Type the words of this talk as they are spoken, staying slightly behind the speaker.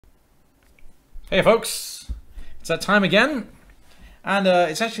Hey folks, it's that time again, and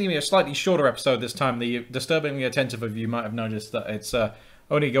it's actually going to be a slightly shorter episode this time. The disturbingly attentive of you might have noticed that it's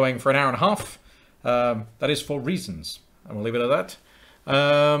only going for an hour and a half. That is for reasons, and we'll leave it at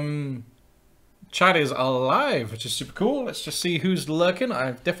that. Chat is alive, which is super cool. Let's just see who's lurking.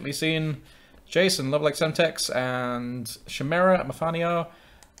 I've definitely seen Jason, Love Like Semtex, and Chimera, Mafanio,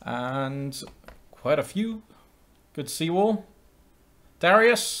 and quite a few. Good to see you all.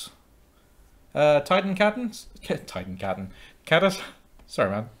 Darius. Titan Caddens? Caddis? Sorry,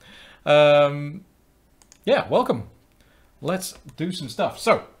 man. Yeah, welcome. Let's do some stuff.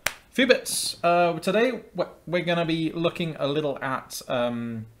 So, a few bits. Today, we're going to be looking a little at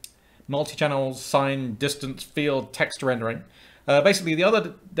multi-channel sign distance field text rendering. Basically, the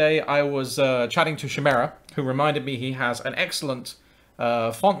other day I was chatting to Chimera, who reminded me he has an excellent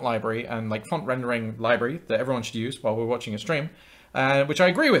font library and font rendering library that everyone should use while we're watching a stream. Which I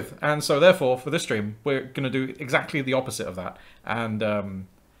agree with, and so therefore for this stream we're going to do exactly the opposite of that and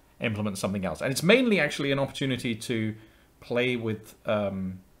implement something else. And it's mainly actually an opportunity to play with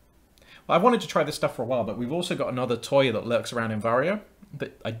well, I've wanted to try this stuff for a while, but we've also got another toy that lurks around in Vario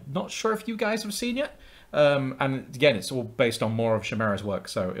that I'm not sure if you guys have seen yet, and again it's all based on more of Chimera's work,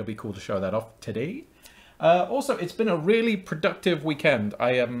 so it'll be cool to show that off today. Also, it's been a really productive weekend.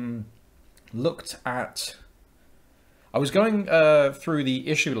 I looked at I was going through the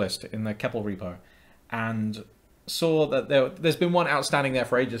issue list in the CEPL repo and saw that there's been one outstanding there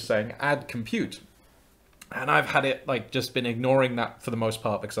for ages saying add compute. And I've had it just been ignoring that for the most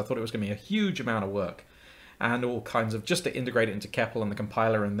part because I thought it was going to be a huge amount of work and all kinds of just to integrate it into CEPL and the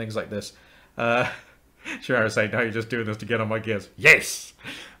compiler and things like this. Sure, I was saying, no, you're just doing this to get on my gears. Yes!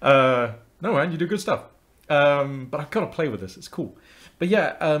 No, man, you do good stuff. But I've got to play with this. It's cool. But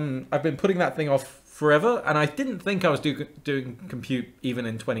yeah, I've been putting that thing off forever, and I didn't think I was doing compute even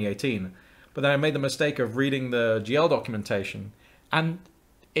in 2018, but then I made the mistake of reading the GL documentation, and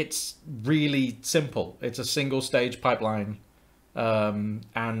it's really simple. It's a single stage pipeline,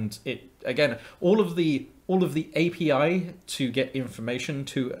 and it again all of the API to get information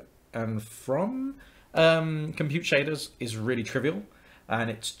to and from compute shaders is really trivial,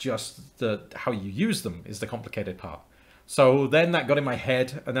 and it's just how you use them is the complicated part. So then that got in my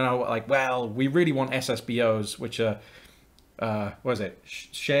head, and then I was like, well, we really want SSBOs, which are, what is it,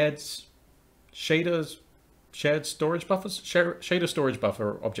 shared storage buffers? Shader storage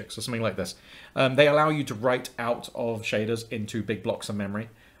buffer objects, or something like this. They allow you to write out of shaders into big blocks of memory.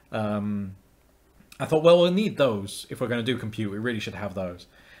 I thought, well, we'll need those. If we're going to do compute, we really should have those.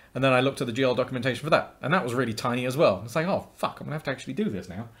 And then I looked at the GL documentation for that, and that was really tiny as well. It's like, oh, fuck, I'm going to have to actually do this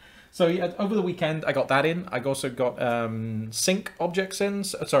now. So yeah, over the weekend I got that in. I also got sync objects in.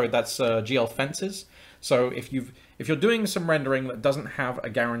 Sorry, that's GL fences. So if you're doing some rendering that doesn't have a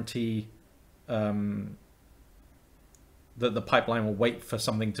guarantee that the pipeline will wait for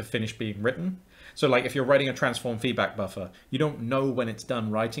something to finish being written. So if you're writing a transform feedback buffer, you don't know when it's done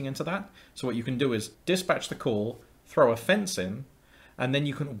writing into that. So what you can do is dispatch the call, throw a fence in, and then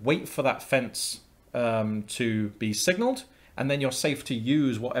you can wait for that fence to be signaled. And then you're safe to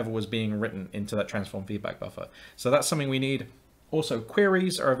use whatever was being written into that transform feedback buffer. So that's something we need. Also,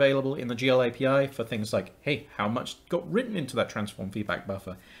 queries are available in the GL API for things like, hey, how much got written into that transform feedback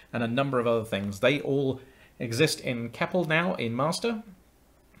buffer? And a number of other things. They all exist in CEPL now in master.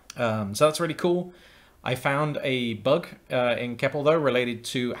 So that's really cool. I found a bug in CEPL, though, related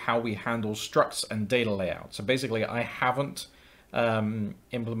to how we handle structs and data layout. So basically, I haven't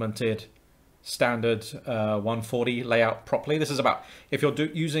implemented standard 140 layout properly. This is about if you're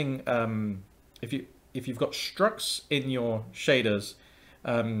using if you've got structs in your shaders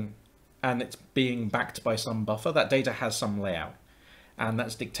and it's being backed by some buffer, that data has some layout, and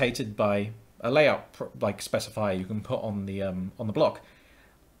that's dictated by a layout specifier you can put on the block.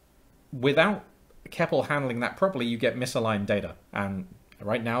 Without CEPL handling that properly, you get misaligned data, and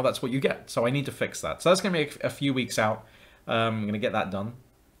right now that's what you get. So I need to fix that. So that's going to be a few weeks out. I'm going to get that done.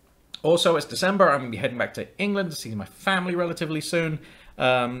 Also, it's December. I'm going to be heading back to England to see my family relatively soon.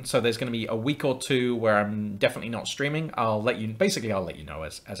 So there's going to be a week or two where I'm definitely not streaming. I'll let you know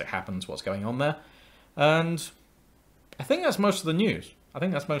as it happens what's going on there. And I think that's most of the news. I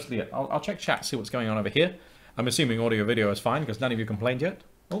think that's mostly it. I'll check chat, see what's going on over here. I'm assuming audio video is fine because none of you complained yet.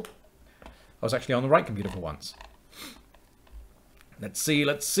 Oh, I was actually on the right computer for once. Let's see.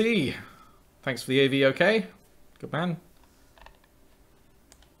 Thanks for the AV, okay? Good man.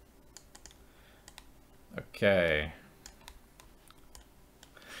 Okay.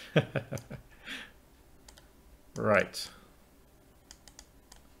 Right.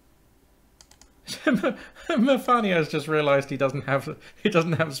 Mafania has just realised he doesn't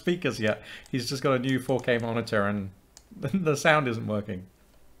have speakers yet. He's just got a new 4K monitor and the sound isn't working.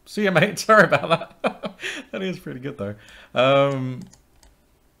 See you, mate. Sorry about that. That is pretty good though.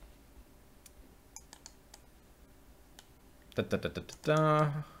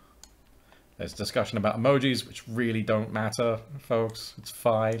 There's discussion about emojis, which really don't matter, folks. It's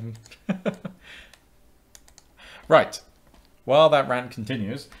fine. Right. While that rant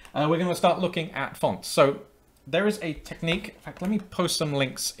continues, we're going to start looking at fonts. So there is a technique. In fact, let me post some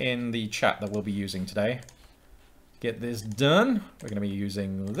links in the chat that we'll be using today. Get this done. We're going to be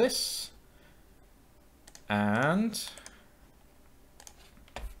using this. And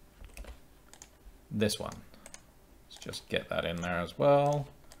this one. Let's just get that in there as well.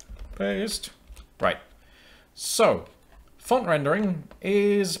 Paste. Right. So, font rendering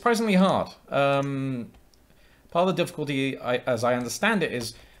is surprisingly hard. Part of the difficulty, as I understand it,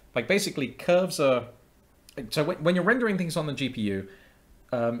 is like basically curves are... So when you're rendering things on the GPU,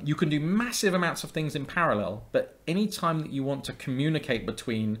 you can do massive amounts of things in parallel, but any time that you want to communicate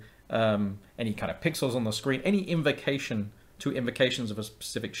between any kind of pixels on the screen, any two invocations of a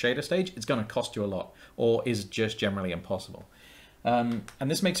specific shader stage, it's going to cost you a lot, or is just generally impossible. And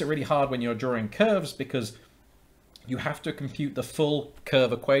this makes it really hard when you're drawing curves, because you have to compute the full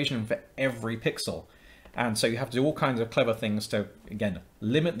curve equation for every pixel. And so you have to do all kinds of clever things to, again,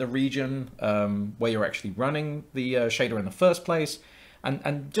 limit the region where you're actually running the shader in the first place,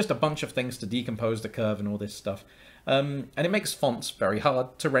 and just a bunch of things to decompose the curve and all this stuff. And it makes fonts very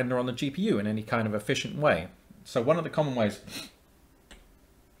hard to render on the GPU in any kind of efficient way. So one of the common ways...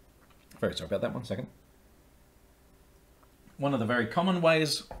 Very sorry about that, 1 second. One of the very common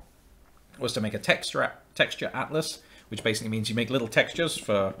ways was to make a texture atlas, which basically means you make little textures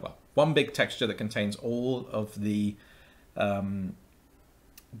for, well, one big texture that contains all of the glyphs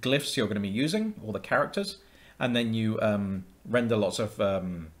you're going to be using, all the characters, and then you render lots of,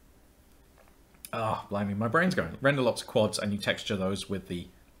 blimey, my brain's going. Render lots of quads, and you texture those with the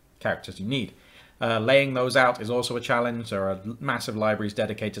characters you need. Laying those out is also a challenge. There are massive libraries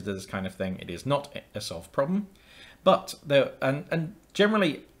dedicated to this kind of thing. It is not a solved problem, but and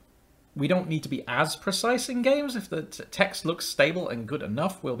generally, we don't need to be as precise in games. If the text looks stable and good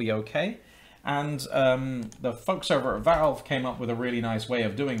enough, we'll be okay. And the folks over at Valve came up with a really nice way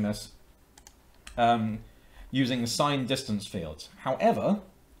of doing this using signed distance fields. However,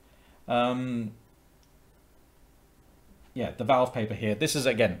 yeah, the Valve paper here, this is,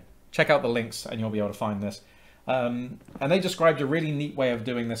 again, check out the links and you'll be able to find this. And they described a really neat way of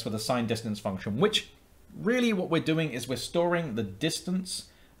doing this with a signed distance function, which really what we're doing is we're storing the distance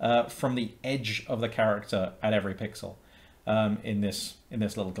from the edge of the character at every pixel in this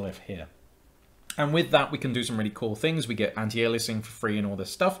little glyph here. And with that, we can do some really cool things. We get anti-aliasing for free and all this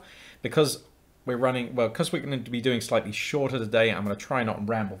stuff. Because we're running, well, because we're going to be doing slightly shorter today, I'm going to try not and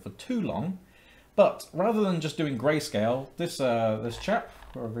ramble for too long. But rather than just doing grayscale, this chap,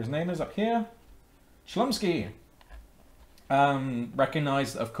 whoever his name is up here, Chlumsky,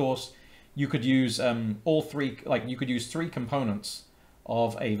 recognized, of course, you could use all three, like you could use 3 components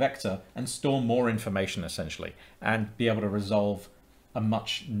of a vector and store more information essentially, and be able to resolve a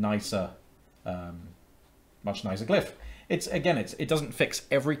much nicer glyph. It doesn't fix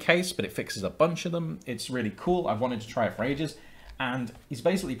every case, but it fixes a bunch of them. It's really cool. I've wanted to try it for ages, and he's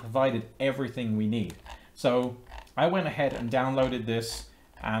basically provided everything we need. So I went ahead and downloaded this,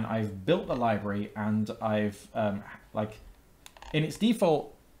 and I've built the library, and I've like in its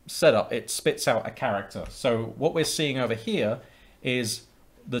default setup, it spits out a character. So what we're seeing over here is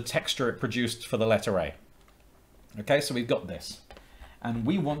the texture it produced for the letter A. Okay, so we've got this, and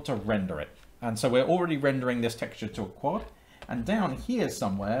we want to render it. And so we're already rendering this texture to a quad, and down here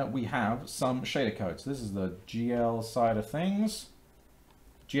somewhere we have some shader codes. This is the GL side of things.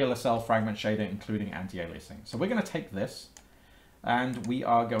 GLSL fragment shader, including anti-aliasing. So we're going to take this, and we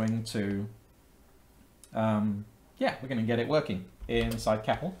are going to, yeah, we're going to get it working inside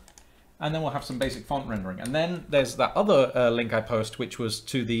CEPL. And then we'll have some basic font rendering. And then there's that other link I post, which was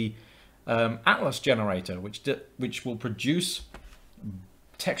to the Atlas generator, which will produce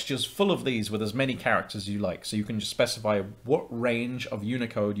textures full of these with as many characters as you like. So you can just specify what range of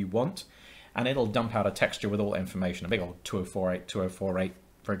Unicode you want, and it'll dump out a texture with all information, a big old 2048, 2048,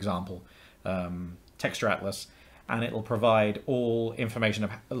 for example, texture atlas, and it'll provide all information of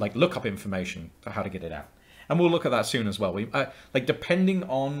like lookup information for how to get it out. And we'll look at that soon as well. We like depending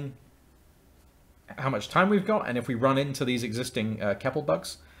on how much time we've got, and if we run into these existing CEPL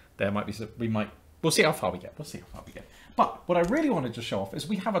bugs, there might be we'll see how far we get. We'll see how far we get. But what I really wanted to show off is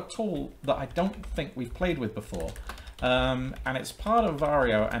we have a tool that I don't think we've played with before, and it's part of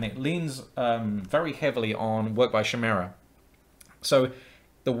Vario, and it leans very heavily on work by Chimera. So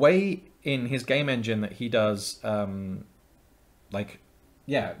the way in his game engine that he does, composing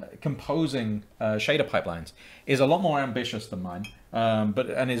shader pipelines is a lot more ambitious than mine,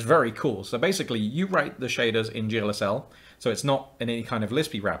 and is very cool. So basically, you write the shaders in GLSL, so it's not in any kind of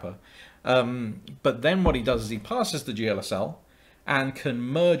Lispy wrapper. But then what he does is he passes the GLSL and can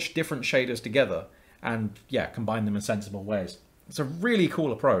merge different shaders together and combine them in sensible ways. It's a really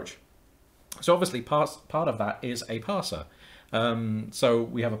cool approach. So obviously part of that is a parser. So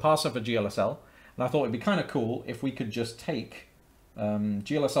we have a parser for GLSL, and I thought it'd be kind of cool if we could just take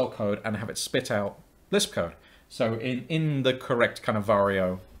GLSL code and have it spit out Lisp code. So in the correct kind of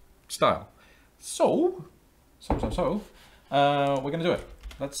Vario style. So we're going to do it.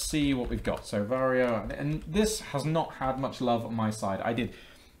 Let's see what we've got. So Vario, and this has not had much love on my side.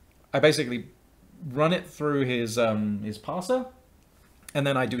 I basically run it through his parser, and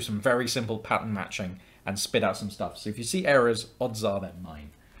then I do some very simple pattern matching and spit out some stuff. So if you see errors, odds are they're mine.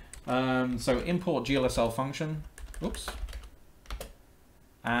 So import GLSL function. Oops.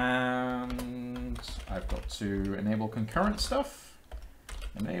 And I've got to enable concurrent stuff.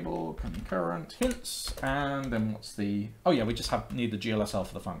 Enable concurrent hints, and then what's the... Oh yeah, we just need the GLSL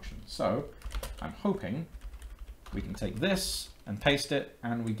for the function. So I'm hoping we can take this and paste it,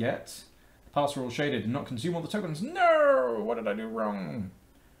 and we get parser all shaded and not consume all the tokens. No! What did I do wrong?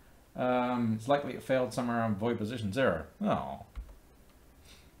 It's likely it failed somewhere around void position 0. Oh.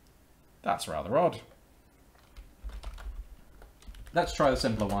 That's rather odd. Let's try the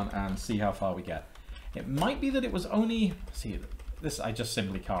simpler one and see how far we get. It might be that it was only... See, this I just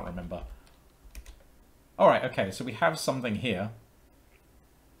simply can't remember. Alright, okay, so we have something here.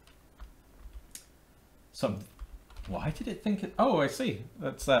 Why did it think it... Oh, I see.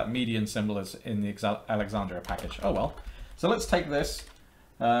 That's that median symbol is in the Alexandria package. Oh well. So let's take this.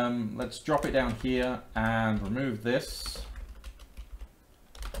 Let's drop it down here and remove this.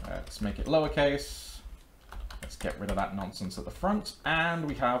 Let's make it lowercase. Let's get rid of that nonsense at the front. And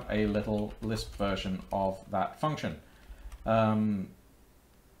we have a little Lisp version of that function.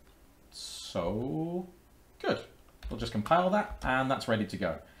 So good. We'll just compile that, and that's ready to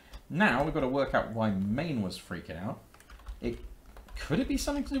go. Now we've got to work out why main was freaking out. Could it be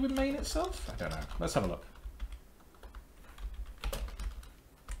something to do with main itself? I don't know. Let's have a look.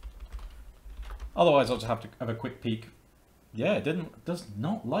 Otherwise, I'll just have to have a quick peek. Yeah, it does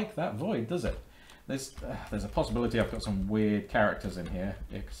not like that void, does it? There's a possibility I've got some weird characters in here.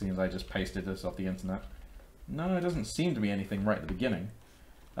 It seems I just pasted this off the internet. No, it doesn't seem to be anything right at the beginning.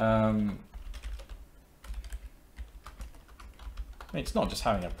 I mean, it's not just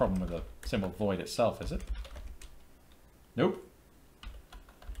having a problem with the symbol void itself, is it? Nope.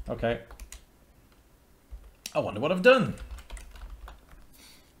 Okay. I wonder what I've done.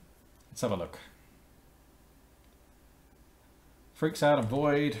 Let's have a look. Freaks out a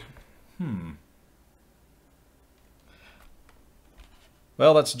void.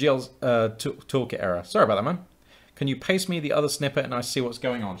 Well, that's Jill's toolkit error. Sorry about that, man. Can you paste me the other snippet and I see what's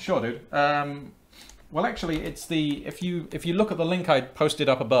going on? Sure, dude. Well, actually, it's the if you look at the link I posted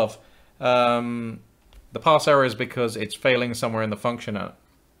up above, the pass error is because it's failing somewhere in the function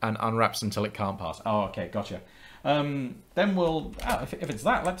and unwraps until it can't pass. Oh, okay, gotcha. Then we'll if it's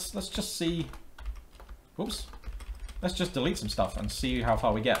that, let's just see. Oops. Let's just delete some stuff and see how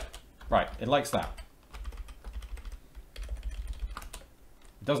far we get. Right, it likes that.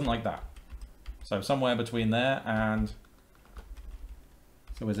 It doesn't like that. So somewhere between there and...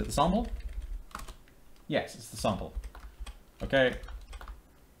 So is it the sample? Yes, it's the sample. Okay.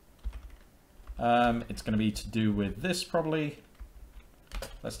 It's going to be to do with this probably.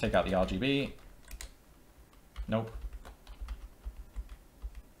 Let's take out the RGB. Nope.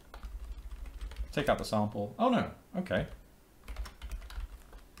 Take out the sample. Oh no. Okay.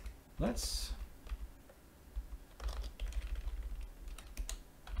 Let's...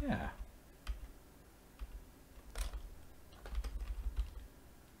 Yeah.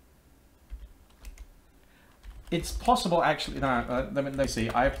 It's possible, actually. No, let me see.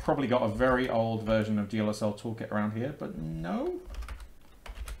 I've probably got a very old version of GLSL Toolkit around here, but no.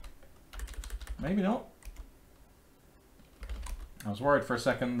 Maybe not. I was worried for a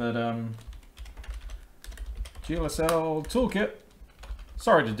second that GLSL Toolkit.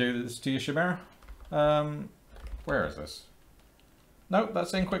 Sorry to do this to you, Chimera. Where is this? Nope,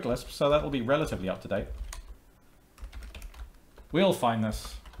 that's in Quick Lisp, so that will be relatively up to date. We'll find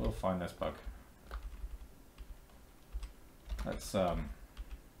this. We'll find this bug. Let's have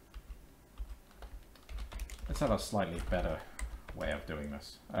a slightly better way of doing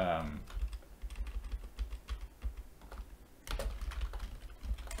this.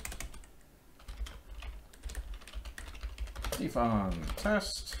 defun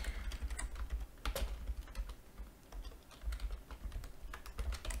test.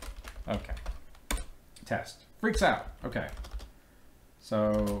 Okay. Test. Freaks out. Okay.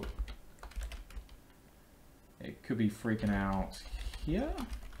 So it could be freaking out here.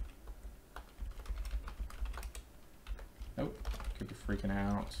 Nope. Could be freaking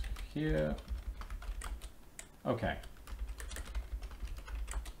out here. Okay.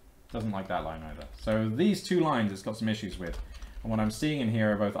 Doesn't like that line either. So these two lines it's got some issues with. And what I'm seeing in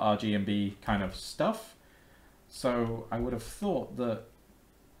here are both RG and B kind of stuff. So I would have thought that...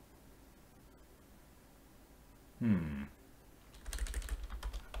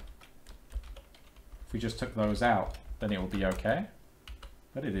 If we just took those out, then it would be okay.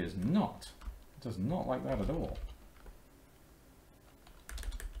 But it is not. It does not like that at all.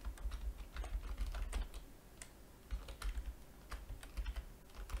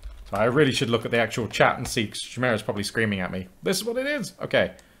 So I really should look at the actual chat and see, because Chimera's probably screaming at me. This is what it is!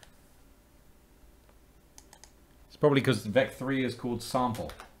 Okay. It's probably because Vec3 is called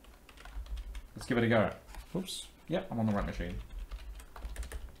sample. Let's give it a go. Oops. Yep, I'm on the right machine.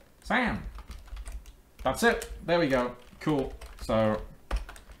 Sam! That's it! There we go. Cool. So...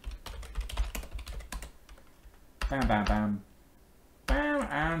 Bam, bam, bam. Bam!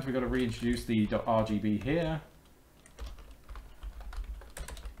 And we've got to reintroduce the .rgb here.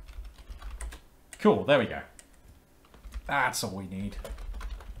 Cool, there we go. That's all we need.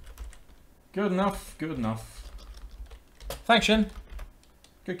 Good enough, good enough. Thanks, Shin.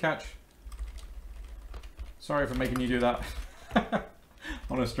 Good catch. Sorry for making you do that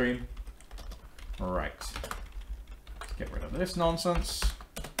on a stream. Right. Let's get rid of this nonsense.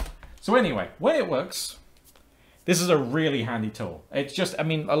 So anyway, when it works, this is a really handy tool. It's just, I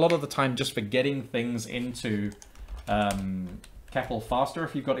mean, a lot of the time just for getting things into CEPL faster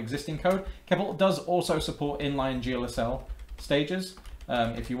if you've got existing code. CEPL does also support inline GLSL stages.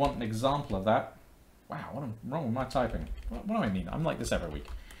 If you want an example of that. Wow, what am wrong with my typing? What do I mean? I'm like this every week.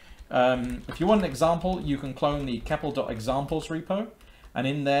 If you want an example, you can clone the CEPL.examples repo, and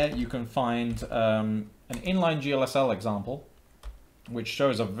in there you can find an inline GLSL example, which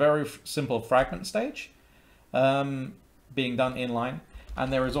shows a very simple fragment stage being done inline,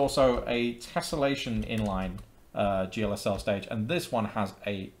 and there is also a tessellation inline GLSL stage, and this one has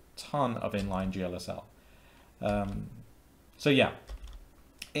a ton of inline GLSL. So yeah,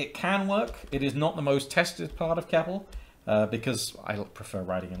 it can work. It is not the most tested part of CEPL because I prefer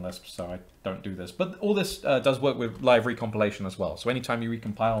writing in Lisp, so I don't do this. But all this does work with live recompilation as well. So anytime you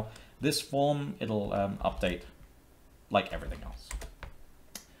recompile this form, it'll update like everything else.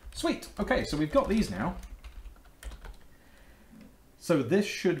 Sweet. Okay, so we've got these now. So this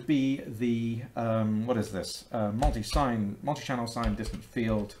should be the, what is this? Multi-channel sign distant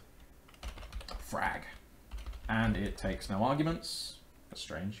field frag. And it takes no arguments. That's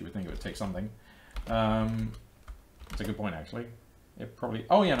strange, you would think it would take something. It's a good point, actually. It probably,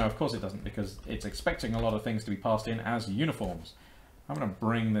 oh yeah, no, of course it doesn't, because it's expecting a lot of things to be passed in as uniforms. I'm gonna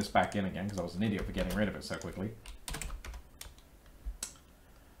bring this back in again, because I was an idiot for getting rid of it so quickly.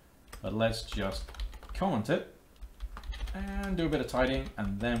 But let's just comment it. And do a bit of tidying,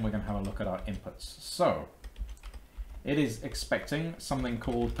 and then we're going to have a look at our inputs. So, it is expecting something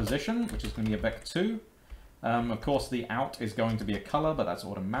called position, which is going to be a vec2. Of course, the out is going to be a color, but that's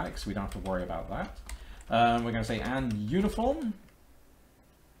automatic, so we don't have to worry about that. We're going to say and uniform.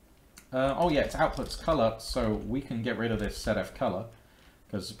 Oh yeah, it's outputs color, so we can get rid of this setf color,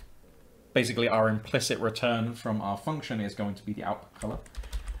 because basically our implicit return from our function is going to be the output color.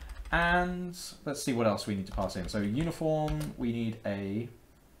 And let's see what else we need to pass in. So uniform, we need a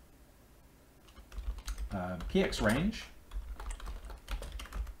px range,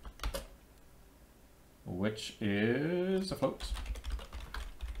 which is a float.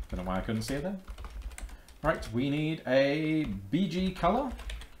 Don't know why I couldn't see it there. Right, we need a bg color,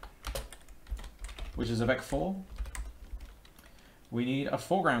 which is a vec4. We need a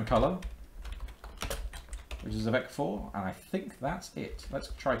foreground color, which is a vec4, and I think that's it. Let's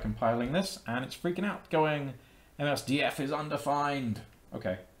try compiling this, and it's freaking out, going, MSDF is undefined.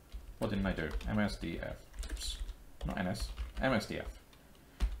 Okay, what didn't I do? MSDF, oops, not NS, MSDF.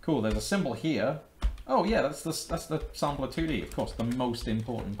 Cool, there's a symbol here. Oh yeah, that's the sampler 2D, of course, the most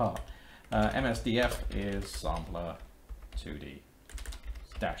important part. MSDF is sampler 2D.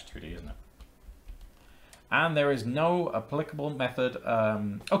 It's dash 2D, isn't it? And there is no applicable method.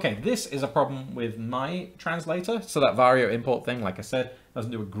 Okay, this is a problem with my translator. So that vario import thing, like I said,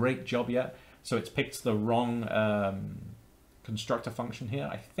 doesn't do a great job yet. So it's picked the wrong constructor function here,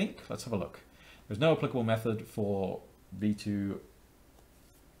 I think. Let's have a look. There's no applicable method for v2.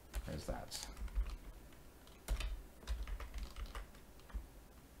 Where's that?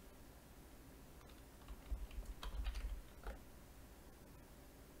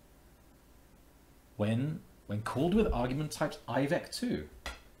 when called with argument types ivec2.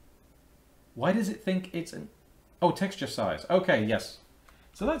 Why does it think it's an... Oh, texture size. Okay, yes.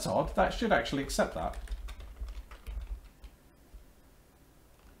 So that's odd. That should actually accept that.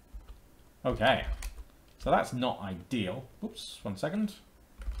 Okay. So that's not ideal. Oops, 1 second.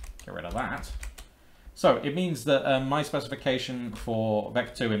 Get rid of that. So it means that my specification for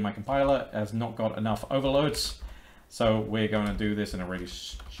vec2 in my compiler has not got enough overloads. So we're going to do this in a really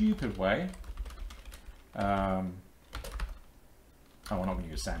stupid way. Oh, we're not going to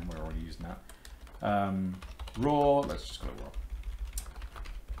use SAM. We're already using that. Raw. Let's just go to raw.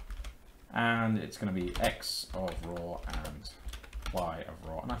 And it's going to be X of raw and Y of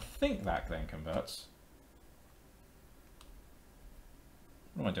raw. And I think that then converts.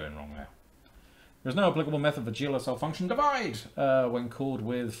 What am I doing wrong there? There's no applicable method for GLSL function divide when called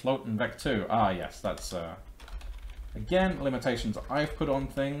with float and vec2. Ah, yes, that's again limitations I've put on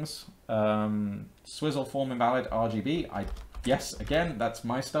things. Swizzle form invalid RGB. Yes, again, that's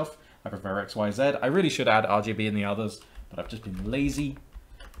my stuff. I prefer XYZ. I really should add RGB in the others, but I've just been lazy.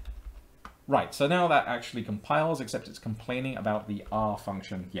 Right, so now that actually compiles, except it's complaining about the R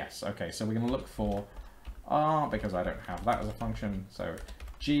function. Yes, okay, so we're going to look for R because I don't have that as a function. So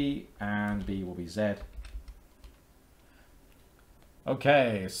G and B will be Z.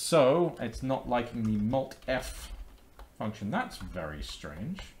 Okay, so it's not liking the multf function. That's very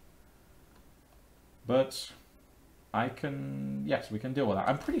strange. But I can, yes, we can deal with that.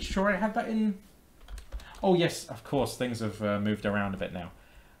 I'm pretty sure I had that in... Oh yes, of course, things have moved around a bit now.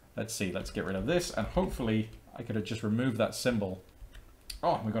 Let's see, let's get rid of this, and hopefully I could have just removed that symbol.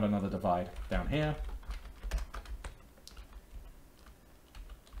 Oh, we've got another divide down here.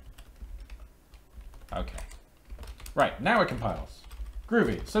 Okay. Right, now it compiles.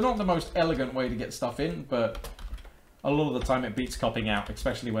 Groovy. So not the most elegant way to get stuff in, but a lot of the time it beats copying out,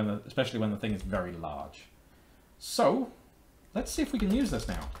 especially when the thing is very large. So, let's see if we can use this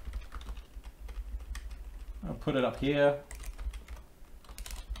now. I'll put it up here.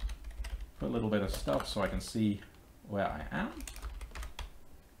 Put a little bit of stuff so I can see where I am.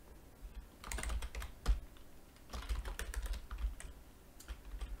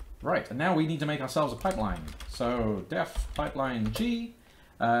 Right, and now we need to make ourselves a pipeline. So def pipeline G,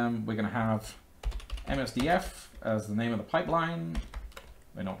 we're going to have MSDF as the name of the pipeline.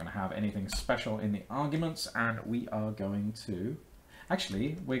 We're not going to have anything special in the arguments, and we are going to...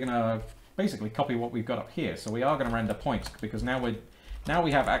 Actually, we're going to basically copy what we've got up here. So we are going to render points, because now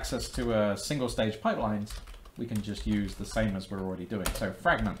we have access to a single-stage pipelines. We can just use the same as we're already doing. So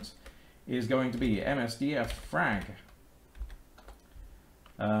fragment is going to be MSDF frag.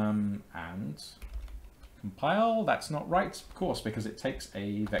 And compile, that's not right, of course, because it takes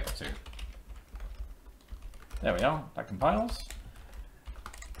a vec2. There we are, that compiles.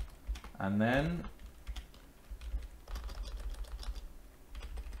 And then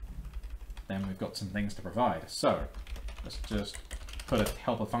we've got some things to provide. So let's just put a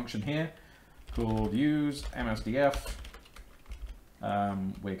helper function here called use MSDF.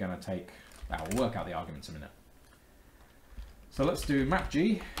 We're going to take, we'll work out the arguments in a minute. So let's do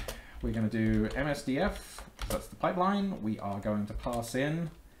mapg. We're going to do MSDF, that's the pipeline. We are going to pass in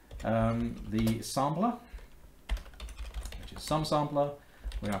the sampler, which is some sampler.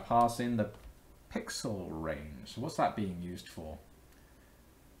 We're going to pass in the pixel range. So what's that being used for?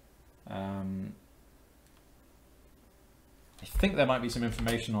 I think there might be some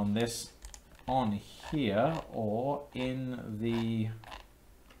information on this on here or in the...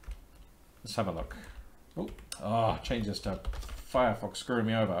 Let's have a look. Oh, change this to Firefox screwing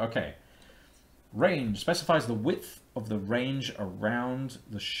me over. Okay. Range specifies the width of the range around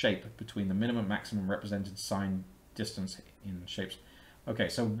the shape between the minimum maximum represented sign distance in shapes. Okay,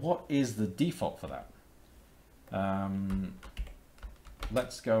 so what is the default for that?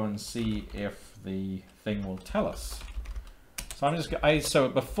 Let's go and see if the thing will tell us. So so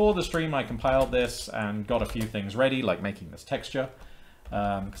before the stream I compiled this and got a few things ready, like making this texture,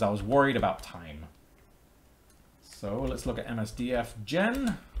 because I was worried about time. So let's look at MSDF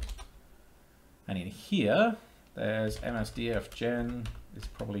gen. And in here, there's MSDF gen. It's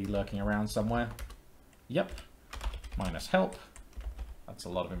probably lurking around somewhere. Yep. Minus help. That's a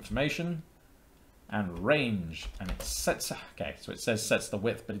lot of information. And range. And it sets... Okay, so it says sets the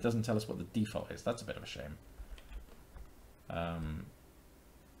width, but it doesn't tell us what the default is. That's a bit of a shame.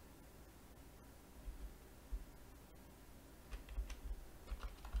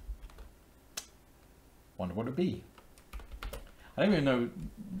 Wonder what it'd be. I don't even know.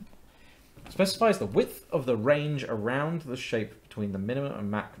 Specifies the width of the range around the shape between the minimum and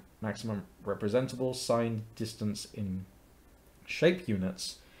maximum representable signed distance in shape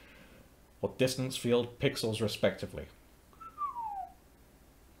units. or distance field pixels respectively.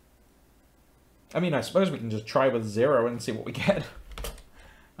 I mean, I suppose we can just try with 0 and see what we get.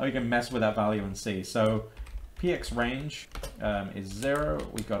 Or we can mess with that value and see. So px range is 0.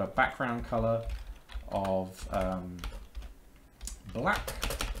 We've got a background color of black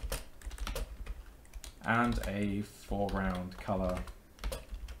and a foreground color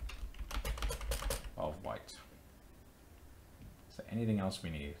of white. Is there anything else we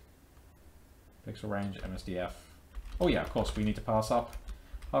need? Pixel range, MSDF. Oh yeah, of course, we need to pass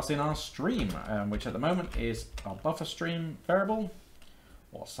in our stream, which at the moment is our buffer stream variable,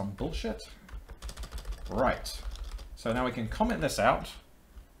 or some bullshit. Right, so now we can comment this out,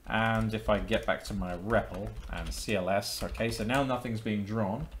 and if I get back to my REPL and CLS, okay, so now nothing's being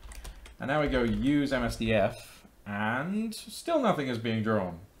drawn, and now we go use MSDF, and still nothing is being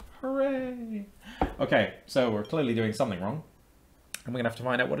drawn. Hooray! Okay, so we're clearly doing something wrong, and we're gonna have to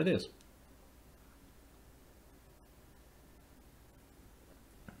find out what it is.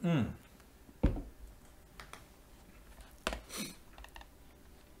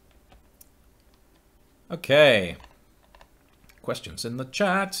 Okay. Questions in the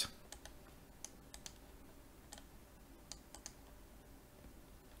chat.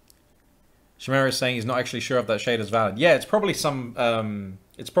 Shimera is saying he's not actually sure if that shade is valid. Yeah, it's probably some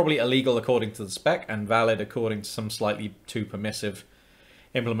it's probably illegal according to the spec and valid according to some slightly too permissive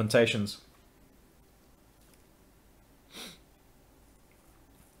implementations.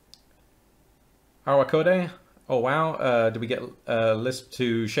 Arakode? Oh wow, did we get Lisp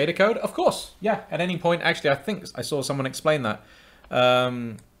to shader code? Of course, yeah, at any point. Actually, I think I saw someone explain that.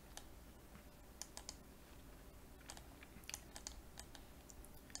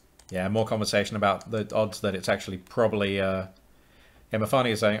 Yeah, more conversation about the odds that it's actually probably... Mafani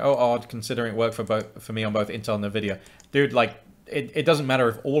is saying, oh, odd, considering it worked for me on both Intel and NVIDIA. Dude, like, it doesn't matter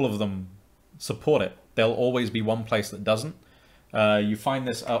if all of them support it. There'll always be one place that doesn't. You find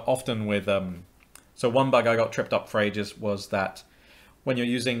this often with... So one bug I got tripped up for ages was that when you're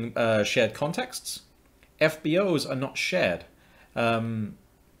using shared contexts, FBOs are not shared.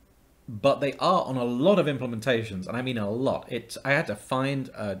 But they are on a lot of implementations, and I mean a lot. I had to find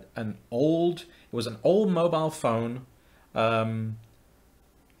it was an old mobile phone, and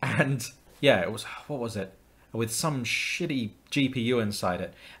yeah, it was, what was it? With some shitty GPU inside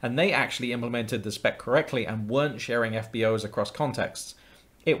it. And they actually implemented the spec correctly and weren't sharing FBOs across contexts.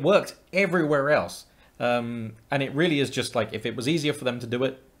 It worked everywhere else. And it really is just like, if it was easier for them to do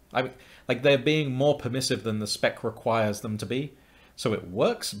it, like they're being more permissive than the spec requires them to be. So it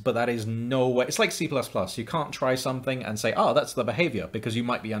works, but that is no way. It's like C++. You can't try something and say, oh, that's the behavior, because you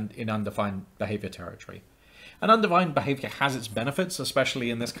might be in undefined behavior territory. And undefined behavior has its benefits, especially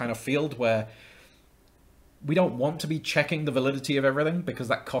in this kind of field where we don't want to be checking the validity of everything, because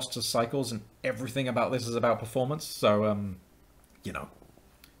that costs us cycles, and everything about this is about performance. So, you know,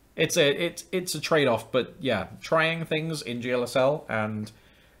 it's a trade-off. But yeah, trying things in GLSL and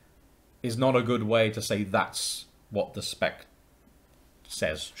is not a good way to say that's what the spec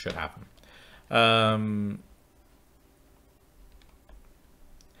says should happen. And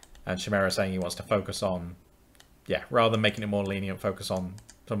Shimera saying he wants to focus on, yeah, rather than making it more lenient, focus on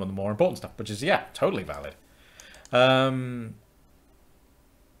some of the more important stuff, which is, yeah, totally valid. Arakode,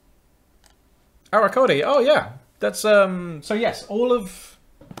 oh yeah, that's, so yes, all of,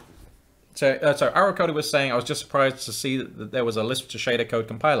 so Arakode was saying, I was just surprised to see that there was a Lisp to shader code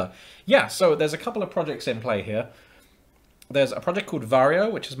compiler. Yeah, so there's a couple of projects in play here. There's a project called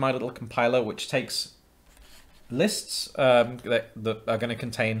Vario, which is my little compiler, which takes lists that are going to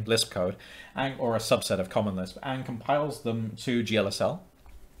contain Lisp code, or a subset of common Lisp, and compiles them to GLSL.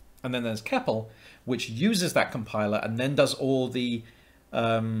 And then there's CEPL, which uses that compiler and then does all the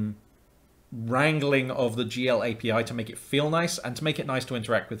wrangling of the GL API to make it feel nice and to make it nice to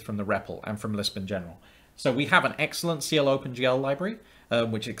interact with from the REPL and from Lisp in general. So we have an excellent CL OpenGL library,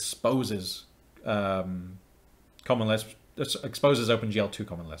 which exposes Common Lisp, exposes OpenGL to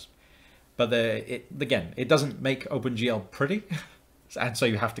Common Lisp. But again, it doesn't make OpenGL pretty, and so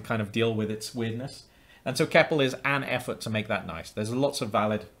you have to kind of deal with its weirdness. And so CEPL is an effort to make that nice. There's lots of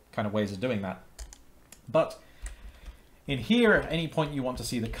valid kind of ways of doing that. But in here, at any point you want to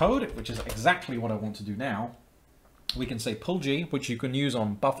see the code, which is exactly what I want to do now, we can say pull G, which you can use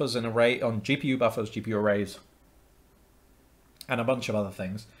on buffers and array, on GPU buffers, GPU arrays, and a bunch of other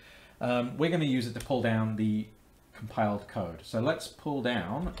things. We're going to use it to pull down the compiled code. So let's pull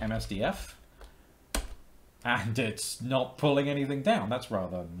down MSDF, and it's not pulling anything down. That's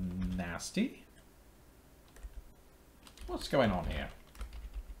rather nasty. What's going on here?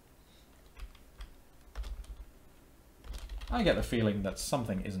 I get the feeling that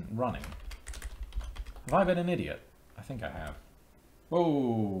something isn't running. Have I been an idiot? I think I have.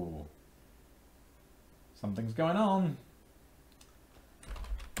 Whoa. Something's going on.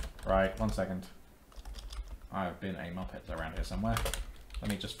 Right, 1 second. I've been a muppet around here somewhere. Let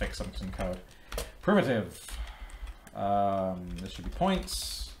me just fix some code. Primitive. This should be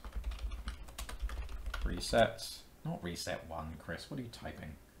points. Reset. Not reset 1, Chris. What are you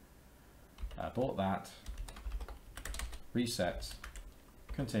typing? Bought that. Reset.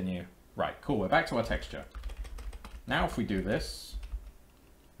 Continue. Right, cool. We're back to our texture. Now if we do this,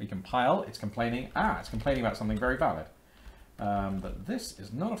 we compile. It's complaining. It's complaining about something very valid. But this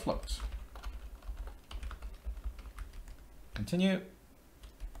is not a float. Continue.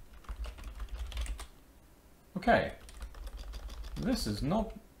 Okay. This is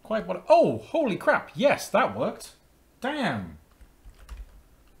not quite what... Oh, holy crap. Yes, that worked. Damn.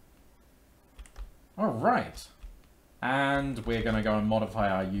 All right. And we're going to go and modify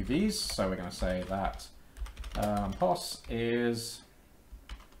our UVs. So we're going to say that pos is...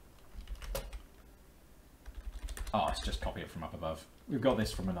 Oh, let's just copy it from up above. We've got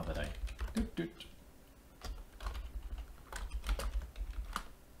this from another day. Doot, doot.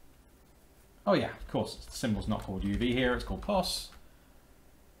 Oh yeah, of course, the symbol's not called UV here, it's called pos.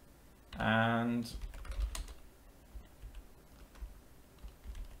 And...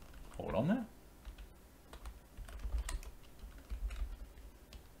 Hold on there.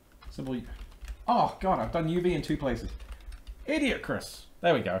 Symbol... Oh god, I've done UV in 2 places. Idiot, Chris.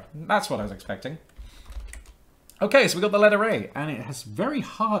 There we go. That's what I was expecting. Okay, so we got the letter A, and it has very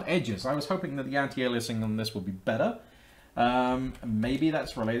hard edges. I was hoping that the anti-aliasing on this would be better. Maybe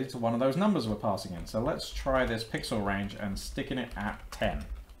that's related to one of those numbers we're passing in. So let's try this pixel range and sticking it at 10.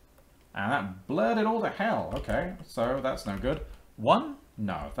 And that blurred it all to hell. Okay, so that's no good. 1?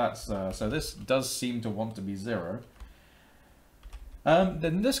 No, that's... so this does seem to want to be 0.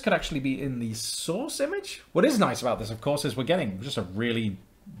 Then this could actually be in the source image. What is nice about this, of course, is we're getting just a really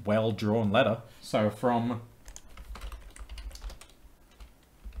well-drawn letter. So from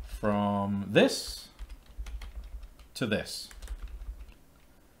this to this,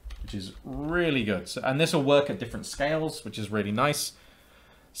 which is really good. So, and this will work at different scales, which is really nice.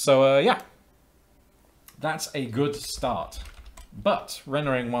 So yeah, that's a good start. But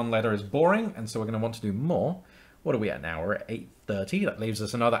rendering one letter is boring, and so we're going to want to do more. What are we at now? We're at 8:30. That leaves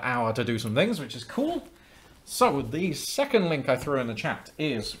us another hour to do some things, which is cool. So the second link I threw in the chat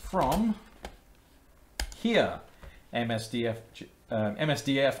is from here, MSDF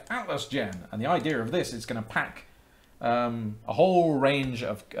Atlas Gen. And the idea of this is going to pack a whole range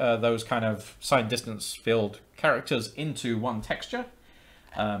of those kind of side distance field characters into one texture.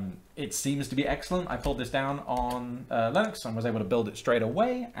 It seems to be excellent. I pulled this down on Linux and was able to build it straight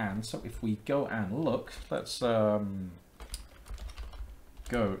away. And so if we go and look, let's go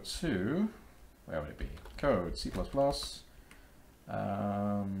to, where would it be? Code, C++,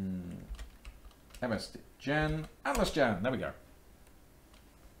 MS Gen, Atlas Gen, there we go.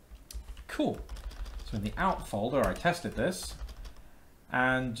 Cool. So in the out folder, I tested this,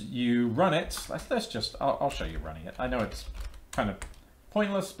 and you run it. Let's just, I'll show you running it. I know it's kind of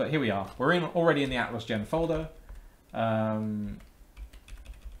pointless, but here we are. We're already in the Atlas Gen folder.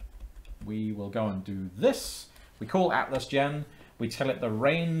 We will go and do this. We call Atlas Gen. We tell it the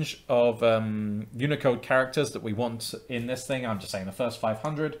range of Unicode characters that we want in this thing. I'm just saying the first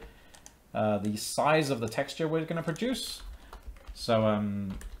 500. The size of the texture we're going to produce. So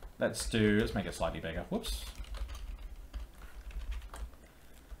let's make it slightly bigger. Whoops.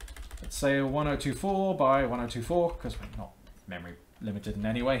 Let's say 1024 by 1024 because we're not memory limited in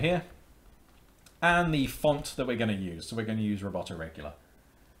any way here. And the font that we're going to use. So we're going to use Roboto Regular.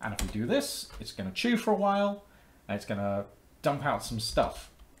 And if we do this, it's going to chew for a while. And it's going to dump out some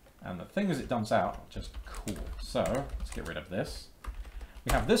stuff. And the things it dumps out are just cool. So let's get rid of this.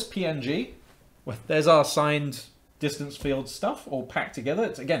 We have this PNG. There's our signed distance field stuff all packed together.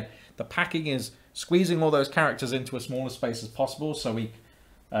 It's, again, the packing is squeezing all those characters into a smaller space as possible so we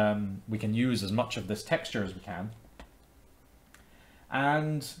can use as much of this texture as we can.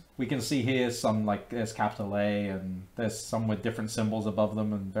 And we can see here some, like, there's capital A, and there's some with different symbols above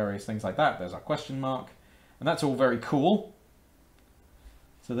them and various things like that. There's our question mark. And that's all very cool.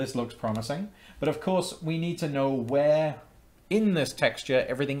 So this looks promising. But of course, we need to know where in this texture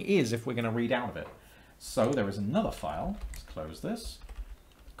everything is if we're going to read out of it. So there is another file, let's close this,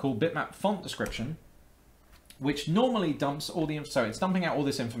 called bitmap font description, which normally dumps all the, so it's dumping out all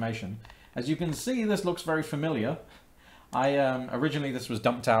this information. As you can see, this looks very familiar. Originally this was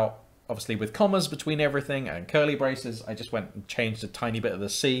dumped out, obviously, with commas between everything and curly braces. I just went and changed a tiny bit of the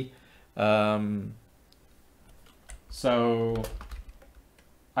C. So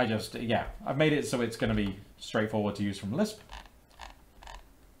yeah, I've made it so it's going to be straightforward to use from Lisp,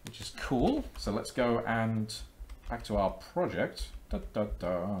 which is cool. So let's go and back to our project.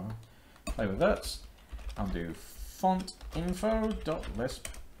 Play with that. I'll do font info.lisp.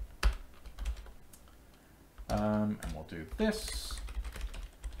 And we'll do this.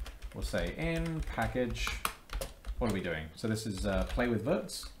 We'll say in package. What are we doing? So this is play with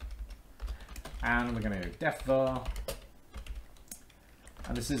verts. And we're going to do def var.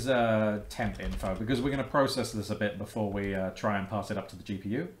 And this is temp info because we're going to process this a bit before we try and pass it up to the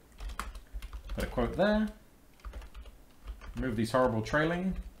GPU. Put a quote there. Remove these horrible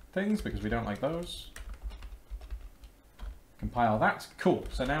trailing things because we don't like those. Compile that. Cool.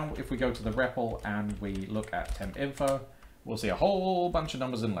 So now if we go to the REPL and we look at temp info, we'll see a whole bunch of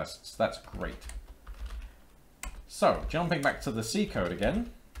numbers and lists. That's great. So jumping back to the C code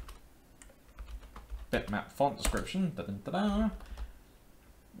again. Bitmap font description. Da -da -da -da.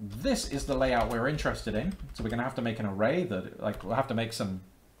 This is the layout we're interested in. So we're going to have to make an array that, like, we'll have to make some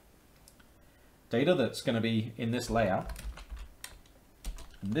data that's going to be in this layout.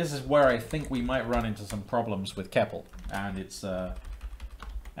 And this is where I think we might run into some problems with CEPL and its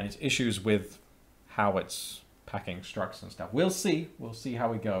issues with how it's packing structs and stuff. We'll see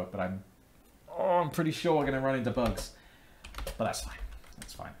how we go. But I'm pretty sure we're going to run into bugs. But that's fine.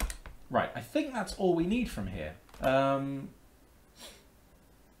 That's fine. Right. I think that's all we need from here. I'm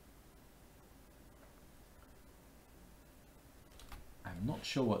not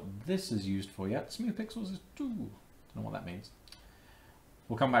sure what this is used for yet. Smooth pixels is too. Don't know what that means.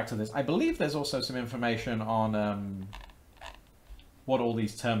 We'll come back to this. I believe there's also some information on what all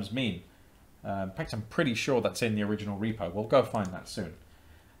these terms mean. In fact, I'm pretty sure that's in the original repo. We'll go find that soon.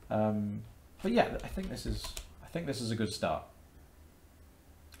 But yeah, I think this is a good start.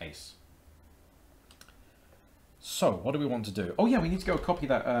 Ace. So, what do we want to do? Oh yeah, we need to go copy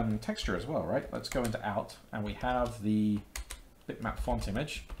that texture as well, right? Let's go into out, and we have the bitmap font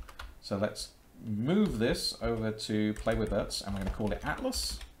image. So let's move this over to play with verts, and we're going to call it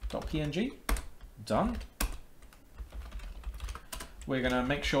atlas.png. Done. We're going to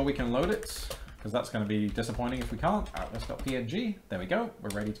make sure we can load it, because that's going to be disappointing if we can't. Atlas.png. There we go. We're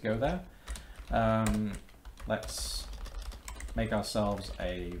ready to go there. Let's make ourselves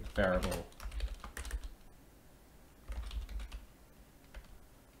a variable.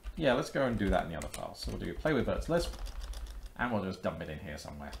 Yeah, let's go and do that in the other file. So we'll do play with verts lisp, and we'll just dump it in here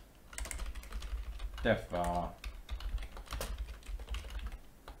somewhere. Def var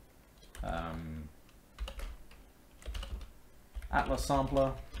Atlas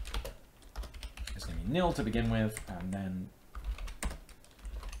sampler is going to be nil to begin with, and then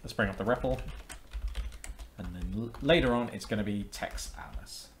let's bring up the REPL, and then later on it's going to be text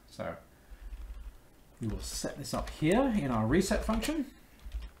atlas. So we will set this up here in our reset function.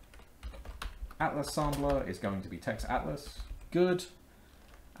 Atlas sampler is going to be text atlas. Good.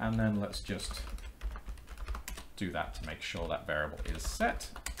 And then let's just do that to make sure that variable is set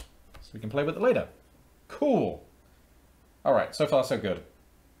so we can play with it later. Cool. All right, so far so good.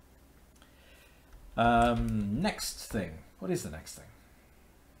 Next thing. What is the next thing?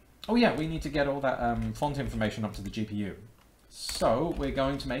 Oh yeah, we need to get all that font information up to the GPU. So we're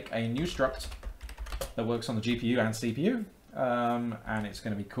going to make a new struct that works on the GPU and CPU. And it's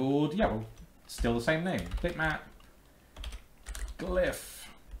going to be called, yeah, well, still the same name, bitmap glyph.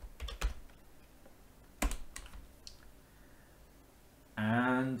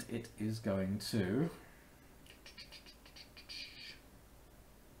 And it is going to,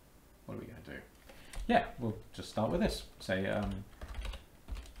 what are we going to do? Yeah, we'll just start with this. Say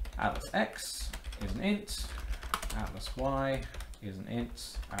atlas x is an int, atlas y is an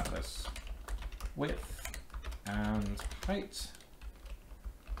int, atlas width and height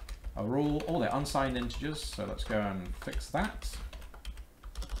are all they're unsigned integers, so let's go and fix that.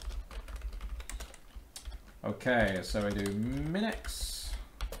 Okay, so we do minx,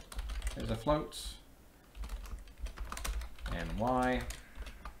 there's a float, ny,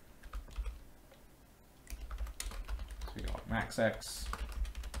 so we got max x,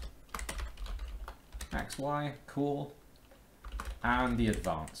 max y, cool, and the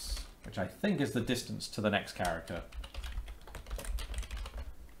advance, which I think is the distance to the next character.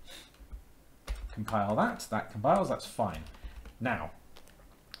 Compile that, that compiles, that's fine. Now,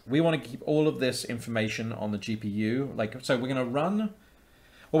 we want to keep all of this information on the GPU. So we're going to run,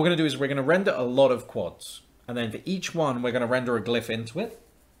 what we're going to do is we're going to render a lot of quads. And then for each one, we're going to render a glyph into it.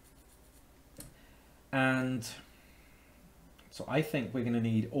 And so I think we're going to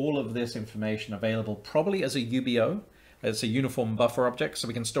need all of this information available probably as a UBO. It's a uniform buffer object, so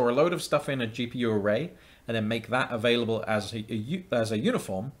we can store a load of stuff in a GPU array and then make that available as a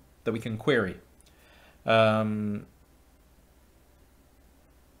uniform that we can query. Let's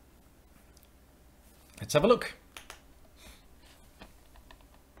have a look.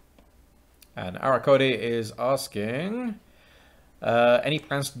 And Arakode is asking, any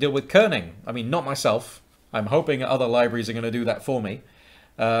plans to deal with kerning? I mean, not myself. I'm hoping other libraries are going to do that for me.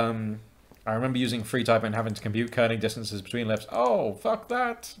 I remember using FreeType and having to compute kerning distances between lifts. Oh, fuck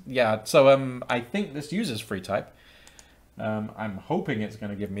that. Yeah, so I think this uses FreeType. I'm hoping it's going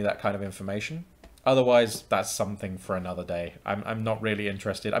to give me that kind of information. Otherwise, that's something for another day. I'm not really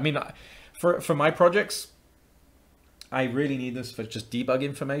interested. I mean, for my projects, I really need this for just debug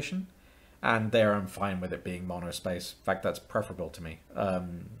information. And there I'm fine with it being monospace. In fact, that's preferable to me.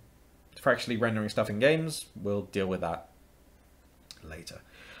 For actually rendering stuff in games, we'll deal with that later.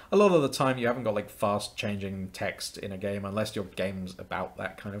 A lot of the time you haven't got like fast changing text in a game unless your game's about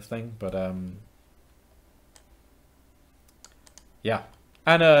that kind of thing. But yeah.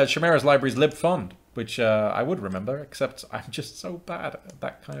 And Chimera's library is libfond, which I would remember, except I'm just so bad at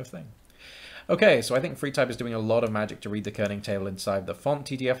that kind of thing. Okay, so I think FreeType is doing a lot of magic to read the kerning table inside the font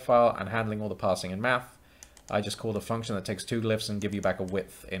TTF file and handling all the parsing and math. I just called a function that takes 2 glyphs and give you back a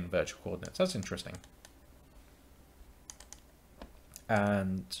width in virtual coordinates. That's interesting.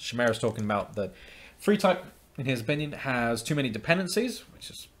 And Chimera's talking about that FreeType, in his opinion, has too many dependencies, which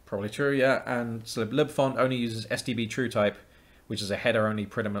is probably true, yeah. And so libfont only uses SDB TrueType, which is a header-only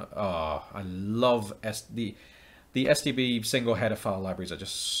predominant. Oh, I love the SDB single header file libraries are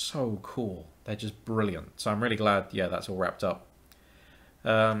just so cool. They're just brilliant. So I'm really glad, yeah, that's all wrapped up.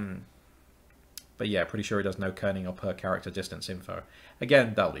 But yeah, pretty sure it does no kerning or per character distance info.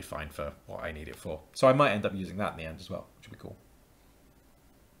 Again, that'll be fine for what I need it for. So I might end up using that in the end as well, which would be cool.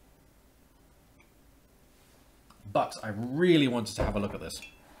 But I really wanted to have a look at this.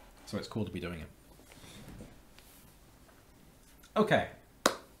 So it's cool to be doing it. Okay.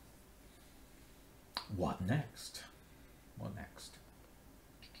 What next? What next?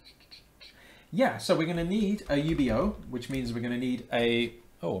 Yeah, so we're going to need a UBO, which means we're going to need a...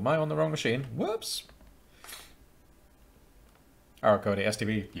 Oh, am I on the wrong machine? Whoops. Arakode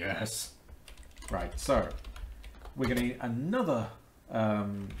SDB. Yes. Right, so we're going to need another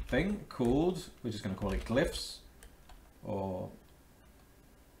thing called... We're just going to call it glyphs. Or...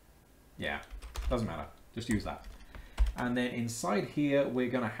 Yeah, doesn't matter. Just use that. And then inside here, we're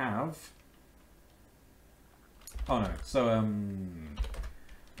going to have... Oh no, so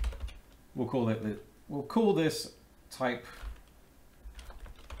we'll call this type,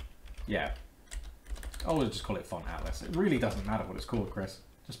 yeah, I'll just call it font atlas. It really doesn't matter what it's called, Chris.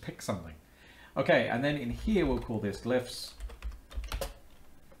 Just pick something. Okay, and then in here we'll call this glyphs,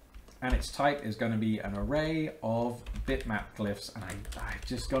 and its type is going to be an array of bitmap glyphs, and I've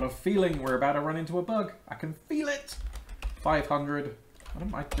just got a feeling we're about to run into a bug. I can feel it. 500. What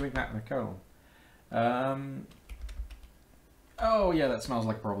am I doing that in the colon? Oh yeah, that smells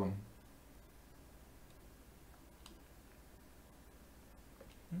like a problem.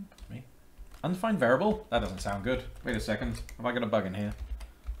 Me. Undefined variable? That doesn't sound good. Wait a second. Have I got a bug in here?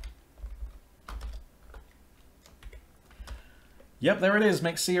 Yep, there it is.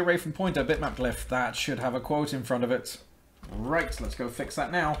 Make C array from pointer bitmap glyph. That should have a quote in front of it. Right, let's go fix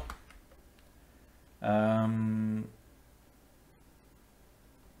that now.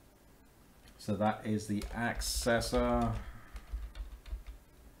 So that is the accessor.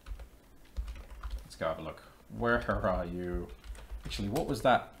 Let's go have a look. Where are you? Actually, what was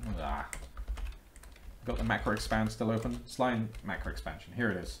that? Got the macro expand still open. Slime macro expansion. Here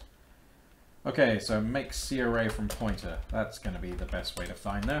it is. Okay, so make C array from pointer. That's going to be the best way to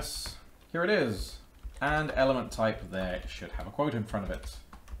find this. Here it is. And element type there should have a quote in front of it.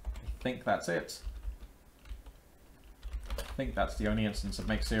 I think that's it. I think that's the only instance of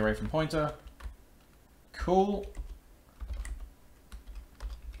make C array from pointer. Cool.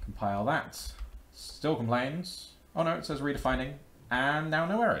 Compile that. Still complains. Oh no, it says redefining. And now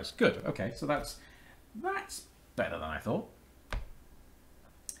no errors. Good. Okay, so that's better than I thought.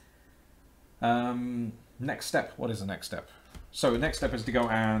 Next step. What is the next step? So the next step is to go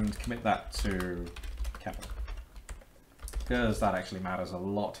and commit that to CEPL, because that actually matters a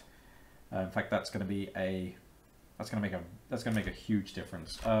lot. In fact, that's going to be a make a huge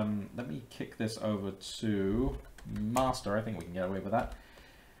difference. Let me kick this over to master. I think we can get away with that.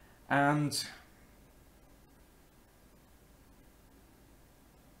 And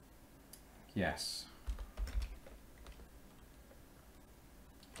yes,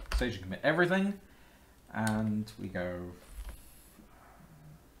 stage and commit everything, and we go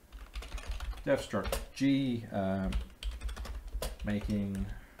def struct g making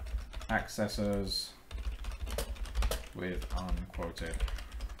accessors with unquoted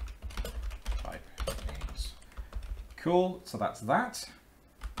type names. Cool, so that's that.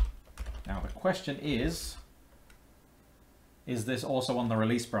 Now the question is this also on the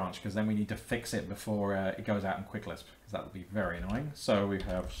release branch? Because then we need to fix it before it goes out in quick Lisp, because that would be very annoying. So we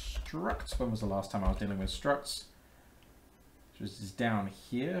have structs. When was the last time I was dealing with structs? Which is down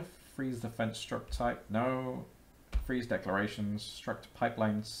here. Freeze the fence struct type. No. Freeze declarations. Struct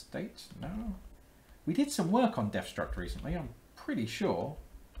pipeline state. No. We did some work on def struct recently, I'm pretty sure.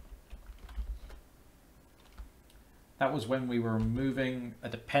 That was when we were removing a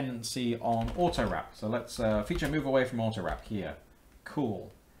dependency on auto wrap. So let's feature move away from auto wrap here.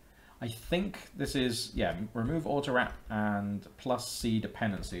 Cool. I think this is, yeah, remove auto wrap and plus C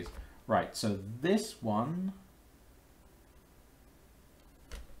dependencies. Right, so this one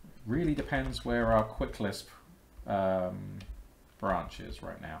really depends where our quick Lisp branch is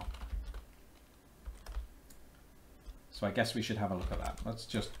right now. So I guess we should have a look at that. Let's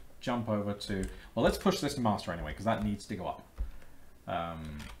just jump over to, well, let's push this to master anyway, because that needs to go up.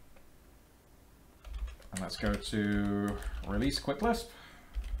 And let's go to release quick Lisp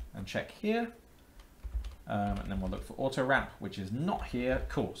and check here. And then we'll look for auto wrap, which is not here.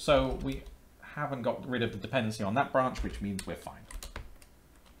 Cool. So we haven't got rid of the dependency on that branch, which means we're fine.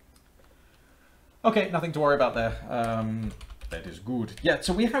 Okay, nothing to worry about there. That is good. Yeah,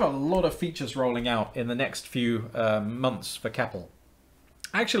 so we have a lot of features rolling out in the next few months for CEPL.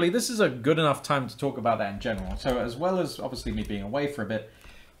 Actually, this is a good enough time to talk about that in general. So as well as obviously me being away for a bit,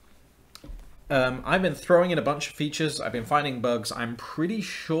 I've been throwing in a bunch of features. I've been finding bugs. I'm pretty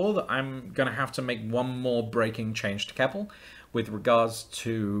sure that I'm going to have to make one more breaking change to CEPL with regards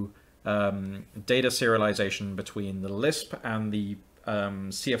to data serialization between the Lisp and the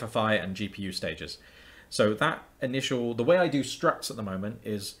CFFI and GPU stages. So that initial, the way I do structs at the moment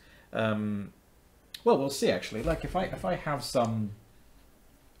is, well, we'll see actually. Like if I have some,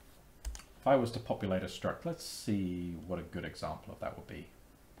 if I was to populate a struct, let's see what a good example of that would be.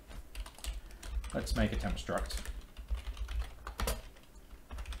 Let's make a temp struct.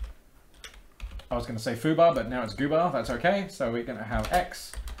 I was going to say foobar, but now it's goobar. That's okay. So we're going to have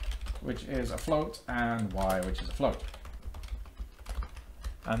x, which is a float, and y, which is a float.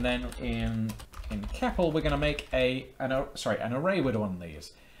 And then in CEPL, we're going to make an array with one of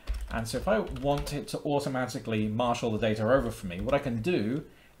these. And so if I want it to automatically marshal the data over for me, what I can do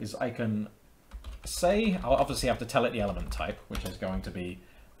is I can say, I'll obviously have to tell it the element type, which is going to be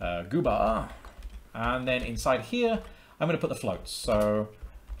goobar. And then inside here, I'm going to put the floats. So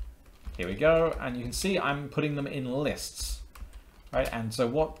here we go. And you can see I'm putting them in lists, right? And so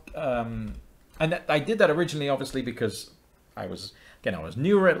what, and I did that originally, obviously, because I was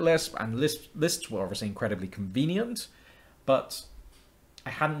newer at Lisp, and lists were obviously incredibly convenient, but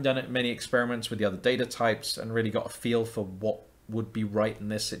I hadn't done many experiments with the other data types and really got a feel for what would be right in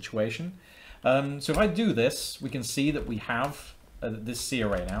this situation. So if I do this, we can see that we have this C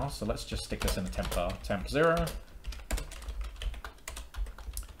array now. So let's just stick this in a temp var, temp 0.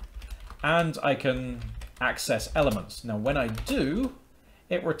 And I can access elements. Now when I do,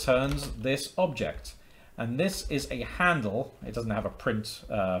 it returns this object. And this is a handle. It doesn't have a print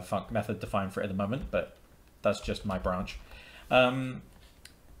func method defined for it at the moment, but that's just my branch.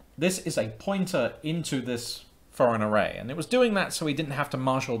 This is a pointer into this foreign array. And it was doing that so we didn't have to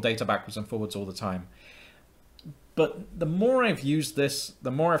marshal data backwards and forwards all the time. But the more I've used this,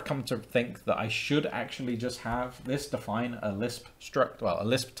 the more I've come to think that I should actually just have this define a Lisp struct, well, a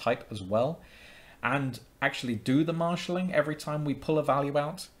Lisp type as well, and actually do the marshalling every time we pull a value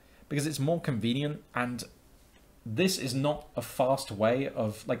out, because it's more convenient. And this is not a fast way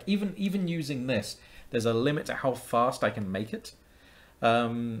of, like, even using this, there's a limit to how fast I can make it.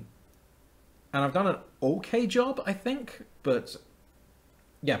 And I've done an okay job, I think, but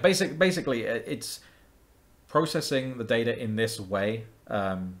yeah, basically it's processing the data in this way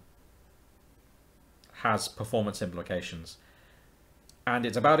has performance implications. And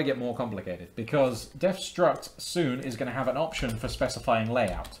it's about to get more complicated because def struct soon is going to have an option for specifying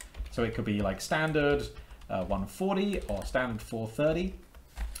layout. So it could be like standard 140 or standard 430.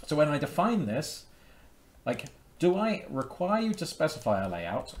 So when I define this, like, do I require you to specify a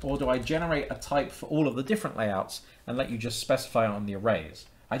layout, or do I generate a type for all of the different layouts and let you just specify it on the arrays?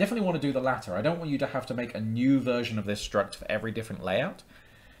 I definitely want to do the latter. I don't want you to have to make a new version of this struct for every different layout.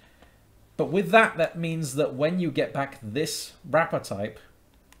 But with that, that means that when you get back this wrapper type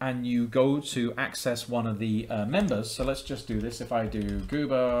and you go to access one of the members, so let's just do this. If I do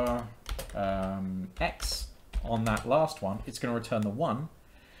goobar x on that last one, it's going to return the 1.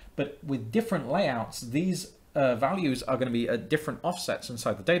 But with different layouts, these values are going to be at different offsets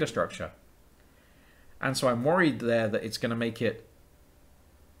inside the data structure. And so I'm worried there that it's going to make it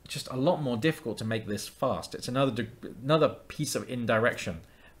just a lot more difficult to make this fast. It's another piece of indirection,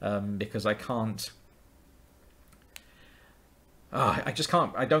 because I can't... I just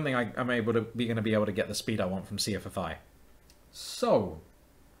can't. I don't think I'm going to be able to get the speed I want from CFFI. So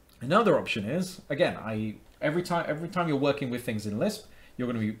another option is, again, every time you're working with things in Lisp,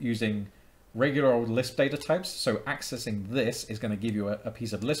 you're going to be using regular old Lisp data types. So accessing this is going to give you a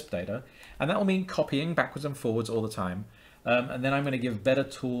piece of Lisp data, and that will mean copying backwards and forwards all the time. And then I'm going to give better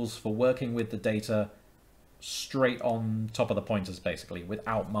tools for working with the data straight on top of the pointers, basically,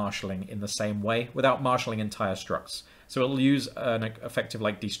 without marshalling in the same way, without marshalling entire structs. So it'll use an effective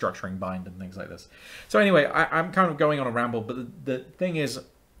like destructuring bind and things like this. So anyway, I'm kind of going on a ramble, but the thing is,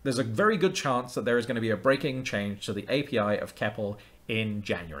 there's a very good chance that there is going to be a breaking change to the API of CEPL in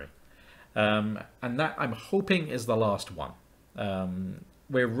January. And that, I'm hoping, is the last one.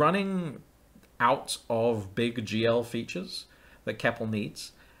 We're running out of big GL features that CEPL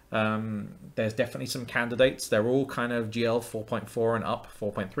needs. There's definitely some candidates. They're all kind of GL 4.4 and up,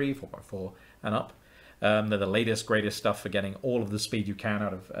 4.3, 4.4 and up. They're the latest, greatest stuff for getting all of the speed you can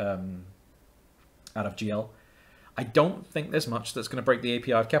out of GL. I don't think there's much that's going to break the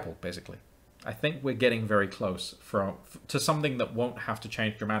API of CEPL, basically. I think we're getting very close to something that won't have to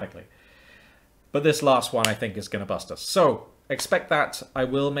change dramatically. But this last one, I think, is going to bust us. So expect that. I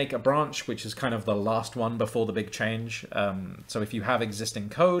will make a branch, which is kind of the last one before the big change. So if you have existing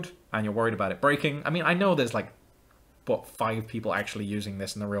code and you're worried about it breaking, I mean, I know there's like, what, 5 people actually using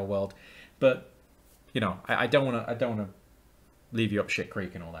this in the real world, but you know, I don't want to leave you up shit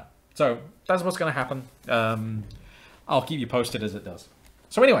creek and all that. So that's what's going to happen. I'll keep you posted as it does.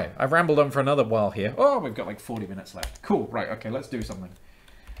 So anyway, I've rambled on for another while here. Oh, we've got like 40 minutes left. Cool. Right. Okay. Let's do something.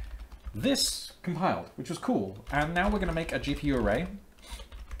 This compiled, which was cool. And now we're going to make a GPU array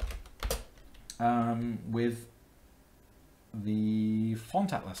with the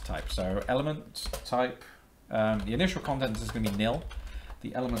font atlas type. So element type, the initial content is going to be nil.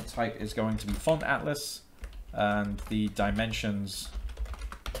 The element type is going to be font atlas, and the dimensions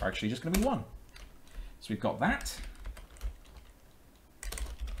are actually just going to be 1. So we've got that.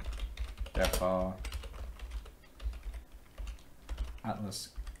 Def atlas.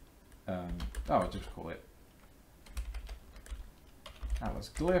 I'll just call it atlas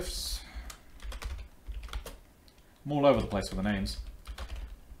glyphs. I'm all over the place with the names,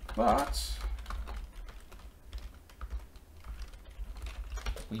 but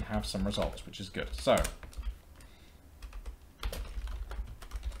we have some results, which is good. So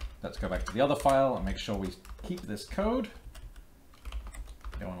let's go back to the other file and make sure we keep this code.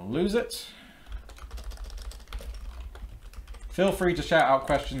 Don't want to lose it. Feel free to shout out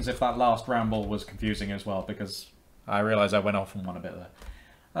questions if that last ramble was confusing as well, because I realize I went off on one a bit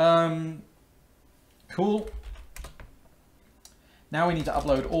there. Cool. Now we need to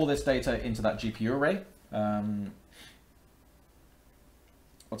upload all this data into that GPU array.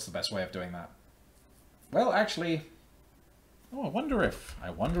 What's the best way of doing that? Well, actually, I wonder if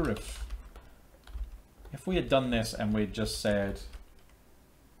we had done this and we'd just said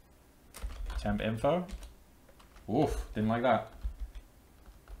temp info. Oof, didn't like that.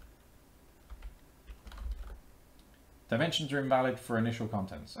 Dimensions are invalid for initial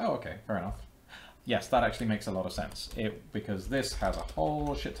contents. Oh, okay, fair enough. Yes, that actually makes a lot of sense. Because this has a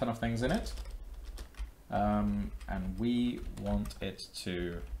whole shit ton of things in it. And we want it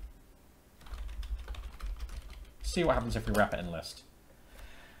to see what happens if we wrap it in list.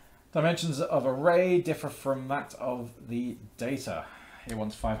 Dimensions of array differ from that of the data. It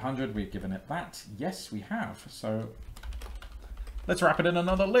wants 500, we've given it that. Yes, we have. So let's wrap it in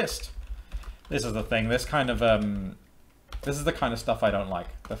another list. This is the thing, this is the kind of stuff I don't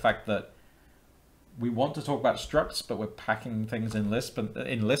like. The fact that we want to talk about structs, but we're packing things in lists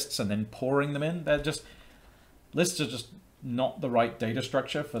and then pouring them in. Lists are just not the right data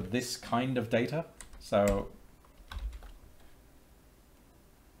structure for this kind of data. So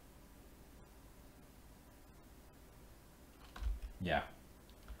yeah.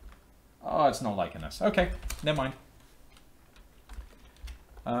 Oh, it's not liking this. Okay, never mind.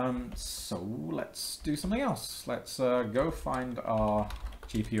 So let's do something else. Let's go find our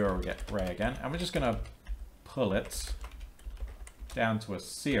GPU array again, and we're just going to pull it down to a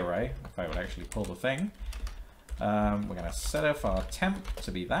C array, if I would actually pull the thing. We're going to set off our temp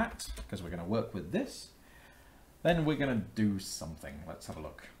to be that, because we're going to work with this. Then we're going to do something. Let's have a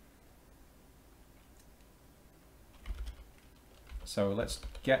look. So let's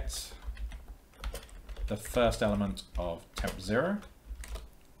get the first element of temp 0.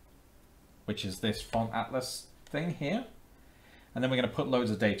 which is this font atlas thing here. And then we're going to put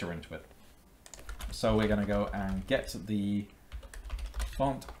loads of data into it. So we're going to go and get the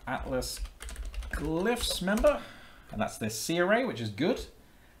font atlas glyphs member. And that's this C array, which is good.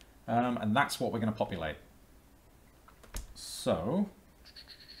 And that's what we're going to populate. So,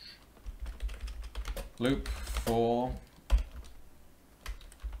 loop for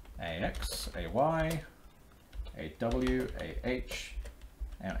AX, AY, AW, AH,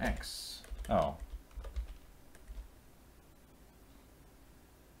 and X. Oh.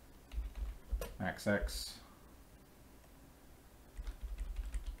 Max X.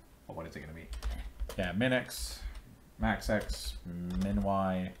 Or what is it going to be? Yeah, min X, max X, min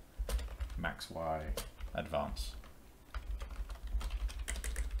Y, max Y, advance.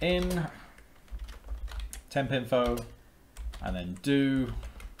 In temp info, and then do,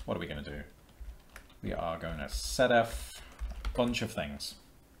 what are we going to do? We are going to setf a bunch of things.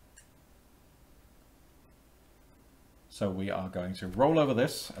 So we are going to roll over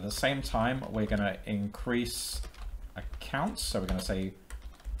this. At the same time, we're going to increase accounts. So we're going to say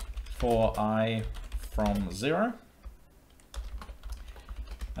for I from 0.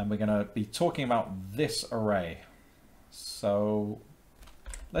 And we're going to be talking about this array. So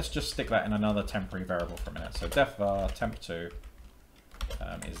let's just stick that in another temporary variable for a minute. So def var temp2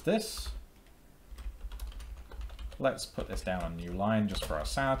 is this. Let's put this down a new line just for our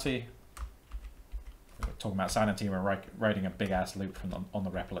sanity. We're talking about sanity, we're writing a big ass loop from on the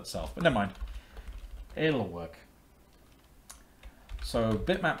REPL itself, but never mind. It'll work. So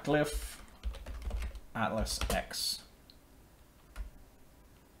bitmap glyph atlas x.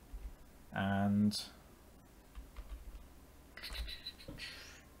 And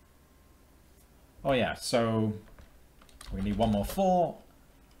oh yeah, so we need one more for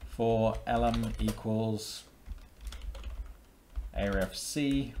lm equals aref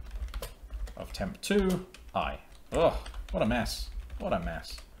c of temp2 I. Ugh, what a mess. What a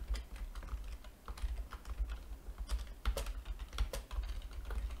mess.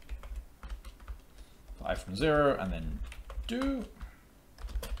 I from 0 and then do.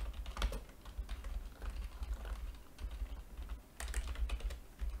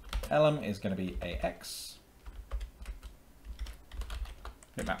 lm is going to be ax.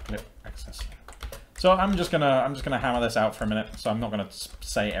 Bitmap clip access. So I'm just gonna hammer this out for a minute. So I'm not gonna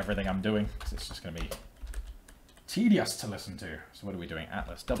say everything I'm doing because it's just gonna be tedious to listen to. So what are we doing?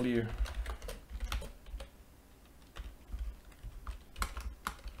 Atlas W.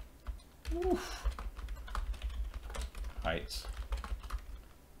 Oof. Height.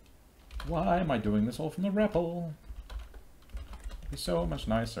 Why am I doing this all from the REPL? It'd be so much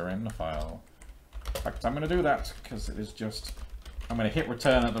nicer in the file. In fact, I'm gonna do that because it is just. I'm gonna hit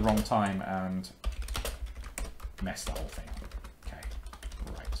return at the wrong time and mess the whole thing up. Okay,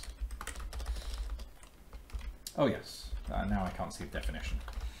 right. Oh yes, now I can't see the definition.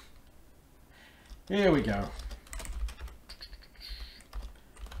 Here we go.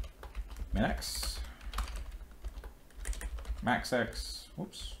 Min X, max X,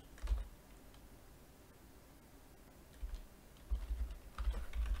 whoops.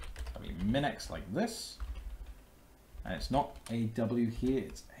 That'll be min X like this. And it's not a W here,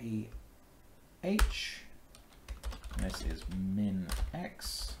 it's a H. And this is min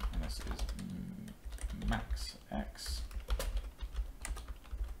X, and this is max X.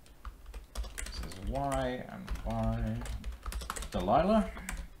 This is Y and Y. Delilah.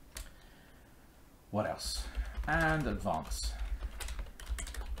 What else? And advance.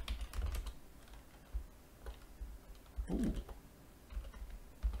 Ooh.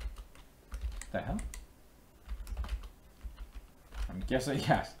 The hell? I'm guessing,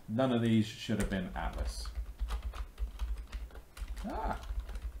 yes, none of these should have been Atlas. Ah.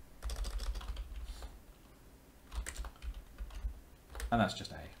 And that's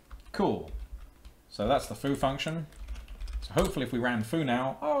just A. Cool. So that's the foo function. So hopefully if we ran foo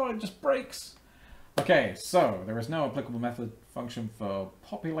now, oh, it just breaks. Okay, so there is no applicable method function for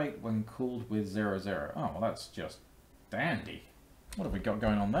populate when called with 0, 0. Oh, well that's just dandy. What have we got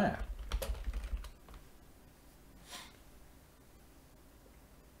going on there?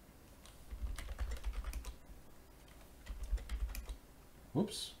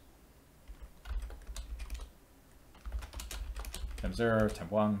 Whoops. Temp 0,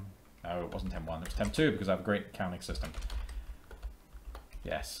 temp 1. No, it wasn't temp 1, it was temp 2 because I have a great counting system.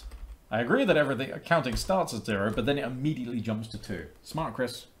 Yes. I agree that everything counting starts at 0, but then it immediately jumps to 2. Smart,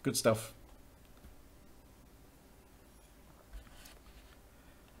 Chris. Good stuff.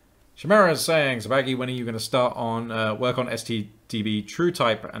 Shamara is saying, Zabagi, when are you going to start on work on STDB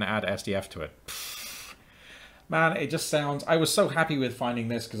TrueType and add SDF to it? Man, it just sounds... I was so happy with finding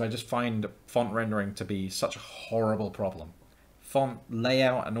this because I just find font rendering to be such a horrible problem. Font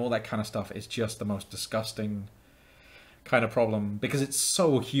layout and all that kind of stuff is just the most disgusting kind of problem because it's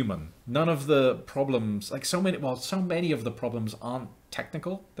so human. None of the problems, like so many of the problems aren't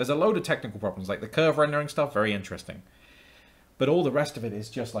technical. There's a load of technical problems, like the curve rendering stuff, very interesting. But all the rest of it is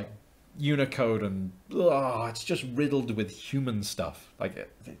just like Unicode and it's just riddled with human stuff. Like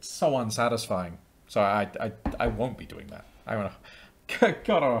it's so unsatisfying. So I won't be doing that. I want to,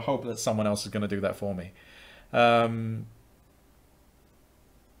 gotta hope that someone else is going to do that for me. Shamira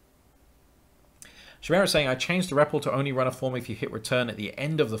is saying, I changed the REPL to only run a form if you hit return at the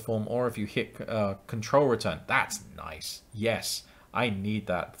end of the form or if you hit control return. That's nice. Yes, I need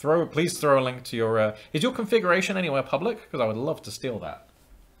that. Please throw a link to your... is your configuration anywhere public? Because I would love to steal that.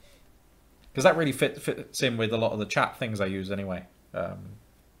 Because that really fits in with a lot of the chat things I use anyway.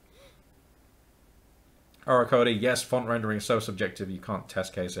 Cody, yes, font rendering is so subjective you can't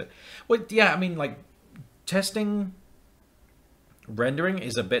test case it. Well, yeah, I mean, like, testing rendering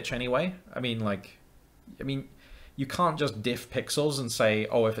is a bitch anyway. I mean, you can't just diff pixels and say,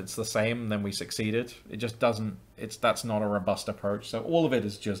 oh, if it's the same, then we succeeded. It just doesn't, that's not a robust approach. So all of it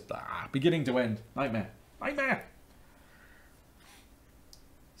is just beginning to end. Nightmare. Nightmare!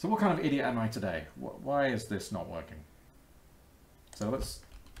 So what kind of idiot am I today? Why is this not working? So let's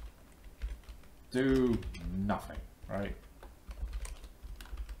do nothing, right?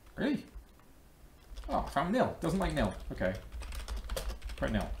 Really? Oh, I found nil. Doesn't like nil. Okay.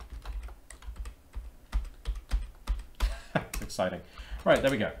 Right, nil. Exciting. Right, there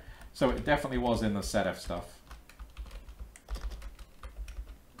we go. So it definitely was in the setf stuff.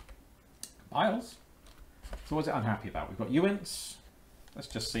 Files. So what's it unhappy about? We've got uints. Let's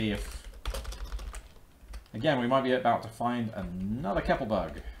just see if... Again, we might be about to find another CEPL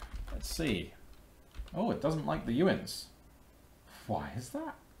bug. Let's see. Oh, it doesn't like the uints. Why is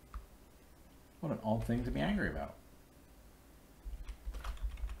that? What an odd thing to be angry about.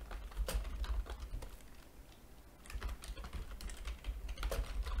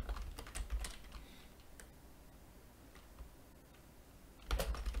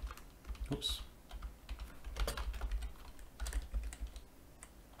 Oops.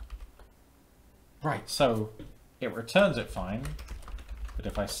 Right, so it returns it fine, but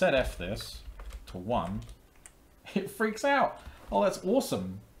if I set F this to 1, it freaks out. Oh, that's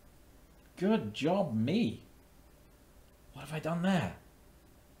awesome. Good job, me. What have I done there?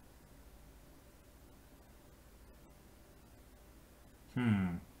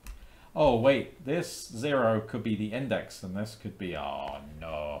 Oh, wait, this 0 could be the index, and this could be... Oh,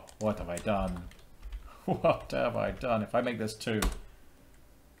 no. What have I done? What have I done? If I make this 2...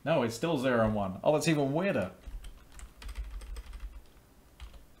 No, it's still 0 and 1. Oh, that's even weirder.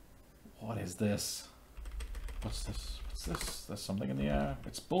 What is this? What's this? What's this? There's something in the air.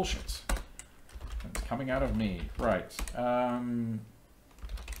 It's bullshit. It's coming out of me. Right.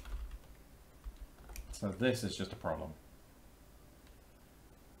 So this is just a problem.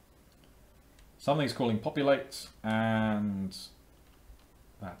 Something's calling populate, and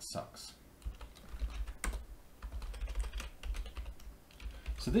that sucks.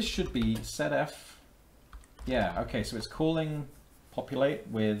 So this should be setf. Yeah, okay, so it's calling populate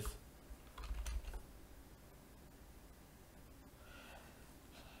with...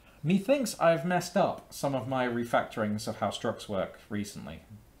 Methinks I've messed up some of my refactorings of how structs work recently.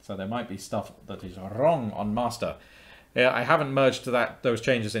 So there might be stuff that is wrong on master. Yeah, I haven't merged those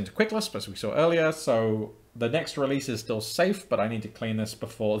changes into QuickLisp as we saw earlier, so the next release is still safe, but I need to clean this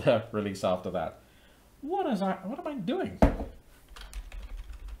before the release after that. What am I doing?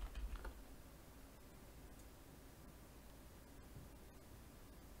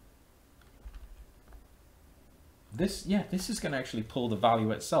 This is going to actually pull the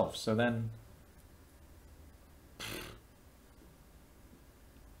value itself, so then...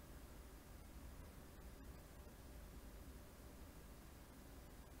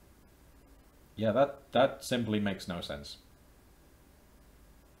 Yeah, that simply makes no sense.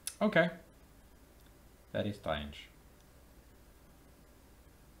 Okay. Very strange.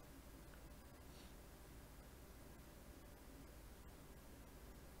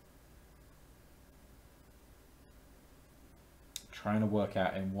 Trying to work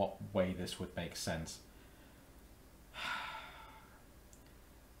out in what way this would make sense.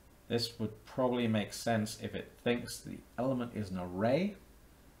 This would probably make sense if it thinks the element is an array.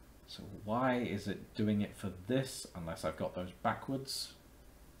 So why is it doing it for this unless I've got those backwards?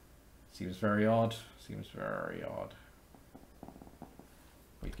 Seems very odd. Seems very odd.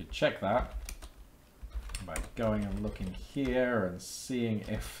 We could check that by going and looking here and seeing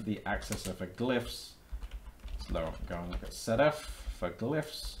if the axis of the glyphs Let's go and look at ZF for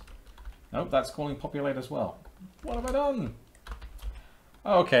glyphs. Nope, that's calling populate as well. What have I done?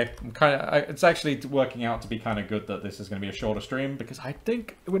 Okay, it's actually working out to be kind of good that this is going to be a shorter stream, because I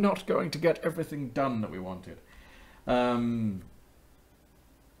think we're not going to get everything done that we wanted. Because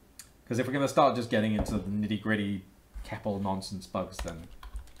if we're going to start just getting into the nitty-gritty CEPL nonsense bugs, then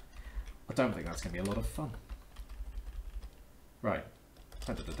I don't think that's going to be a lot of fun. Right.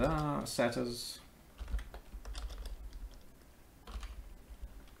 Setters.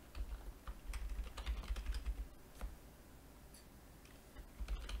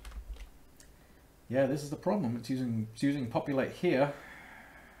 Yeah, this is the problem. It's using populate here.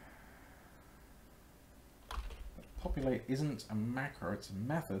 Populate isn't a macro, it's a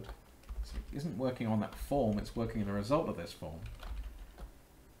method. So it isn't working on that form, it's working in the result of this form.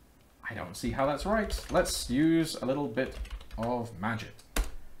 I don't see how that's right. Let's use a little bit of magic.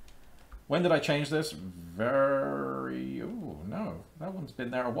 When did I change this? Oh no, that one's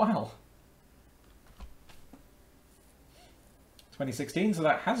been there a while. 2016, so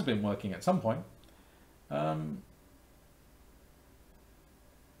that has been working at some point.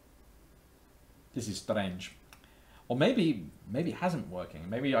 This is strange. Or maybe it hasn't working.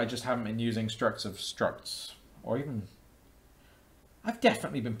 Maybe I just haven't been using structs of structs. Or even... I've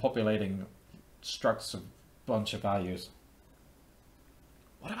definitely been populating structs of a bunch of values.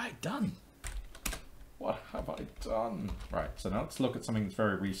 What have I done? What have I done? Right, so now let's look at something that's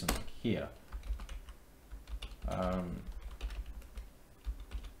very recent, like here.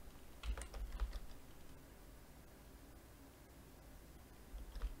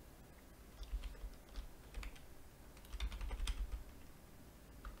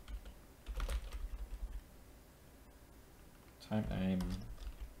 Type name.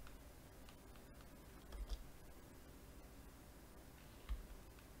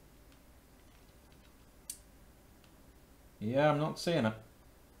 Yeah, I'm not seeing it.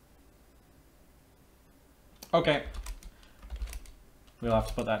 Okay. We'll have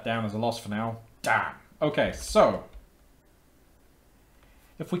to put that down as a loss for now. Damn. Okay, so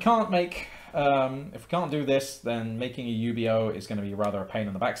if we can't make, if we can't do this, then making a UBO is going to be rather a pain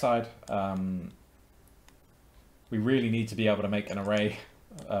in the backside. We really need to be able to make an array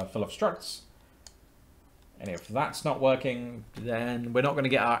full of structs. And if that's not working, then we're not going to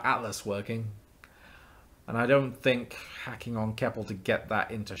get our atlas working. And I don't think hacking on CEPL to get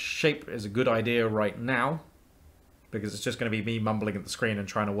that into shape is a good idea right now, because it's just going to be me mumbling at the screen and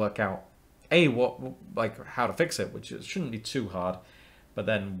trying to work out how to fix it, which shouldn't be too hard, but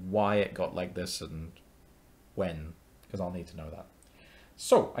then why it got like this and when, because I'll need to know that.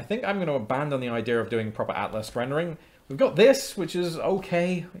 So I think I'm going to abandon the idea of doing proper atlas rendering. We've got this, which is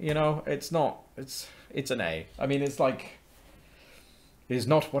okay, you know, it's an A. I mean, it's like, it is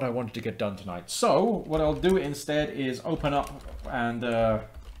not what I wanted to get done tonight. So what I'll do instead is open up and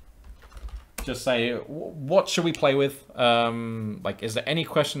just say, what should we play with? Like, is there any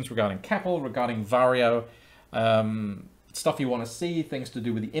questions regarding CEPL, regarding Vario, stuff you want to see, things to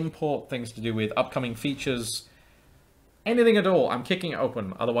do with the import, things to do with upcoming features, anything at all? I'm kicking it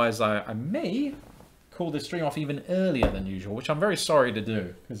open. Otherwise, I may call this stream off even earlier than usual, which I'm very sorry to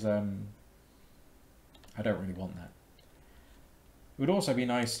do, because I don't really want that. It would also be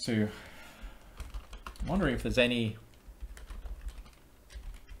nice to... I'm wondering if there's any...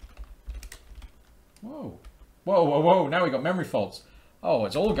 Whoa. Whoa, whoa, whoa. Now we got memory faults. Oh,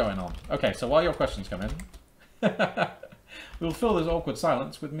 it's all going on. Okay, so while your questions come in, we'll fill this awkward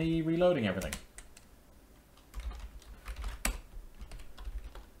silence with me reloading everything.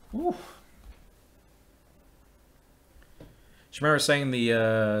 Ooh. Chimera is saying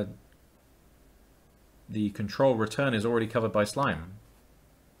the control return is already covered by slime.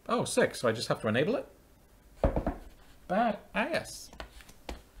 Oh, sick. So I just have to enable it? Bad ass.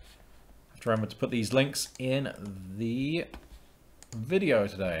 I have to remember to put these links in the video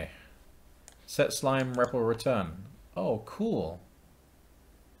today. Set slime REPL return. Oh, cool.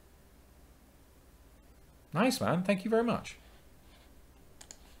 Nice, man. Thank you very much.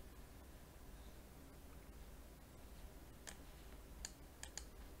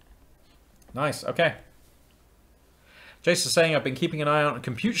 Nice. Okay. Jace is saying, I've been keeping an eye on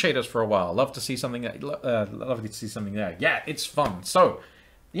compute shaders for a while. Love to see something. Love to see something there. Yeah, it's fun. So,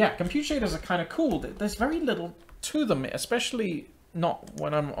 yeah, compute shaders are kind of cool. There's very little to them, especially not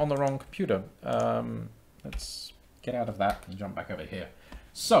when I'm on the wrong computer. Let's get out of that and jump back over here.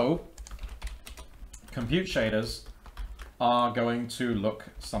 So, compute shaders are going to look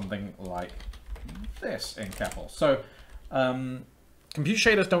something like this in CEPL. So, compute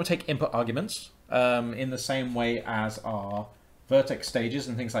shaders don't take input arguments in the same way as our vertex stages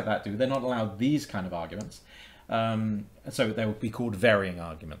and things like that do. They're not allowed these kind of arguments. So they would be called varying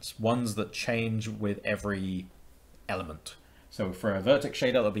arguments, ones that change with every element. So for a vertex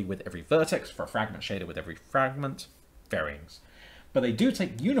shader, it'll be with every vertex. For a fragment shader, with every fragment, varyings. But they do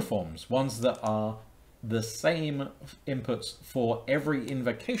take uniforms, ones that are the same inputs for every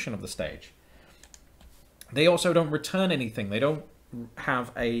invocation of the stage. They also don't return anything. They don't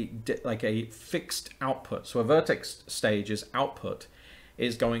have a fixed output. So a vertex stage's output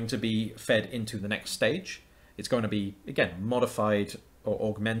is going to be fed into the next stage. It's going to be, again, modified or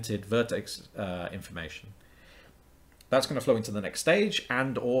augmented vertex information. That's going to flow into the next stage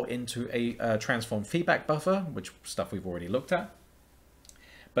and or into a transform feedback buffer, which stuff we've already looked at.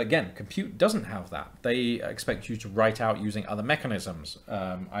 But again, compute doesn't have that. They expect you to write out using other mechanisms,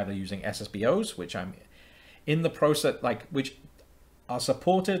 either using SSBOs, which I'm in the process, which are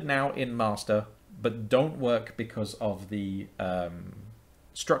supported now in master, but don't work because of the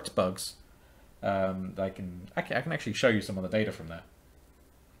struct bugs. I can actually show you some of the data from there.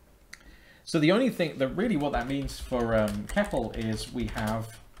 So the only thing that really what that means for CEPL is we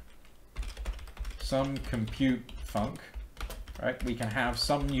have some compute func, right? We can have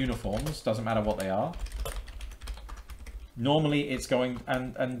some uniforms, doesn't matter what they are. Normally it's going,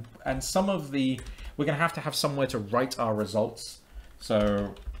 and some of the, we're going to have somewhere to write our results.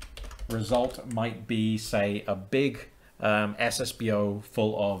 So result might be, say, a big SSBO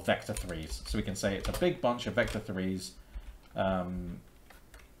full of vector 3s. So we can say it's a big bunch of vector 3s.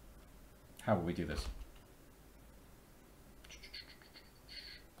 How will we do this?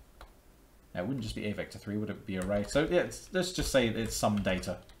 It wouldn't just be a vector 3, would it be array? So yeah, let's just say it's some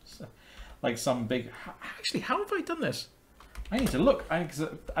data. So, like some big... Actually, how have I done this? I need to look.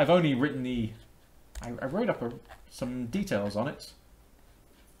 I've only written the... I wrote up some details on it.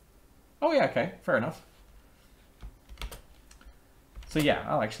 Oh yeah, okay, fair enough. So yeah,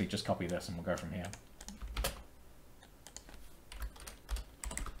 I'll actually just copy this and we'll go from here.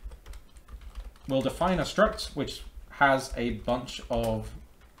 We'll define a struct which has a bunch of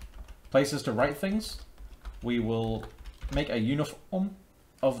places to write things. We will make a uniform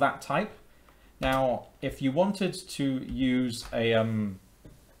of that type. Now, if you wanted to use a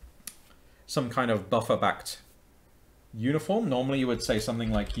some kind of buffer-backed uniform, normally you would say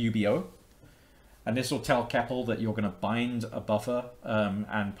something like UBO. And this will tell CEPL that you're going to bind a buffer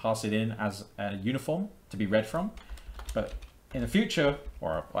and pass it in as a uniform to be read from. But in the future,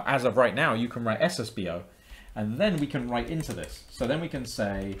 or as of right now, you can write SSBO, and then we can write into this. So then we can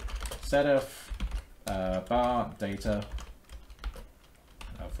say setf bar data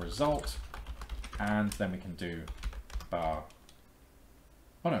of result, and then we can do bar.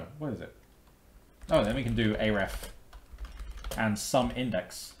 Oh no, what is it? Oh, then we can do aref and some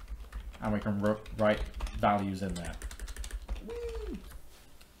index. And we can write values in there. Woo!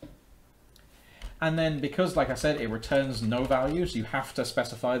 And then because, like I said, it returns no values, you have to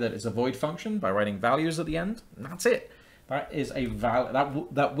specify that it's a void function by writing values at the end. And that's it. That is a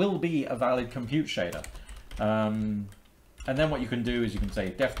that will be a valid compute shader. And then what you can do is you can say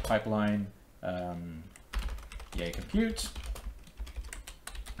def pipeline yay compute.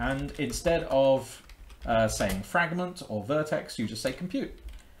 And instead of saying fragment or vertex, you just say compute.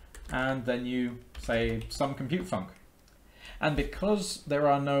 And then you say some compute func. And because there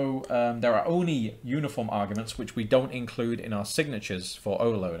are no, there are only uniform arguments, which we don't include in our signatures for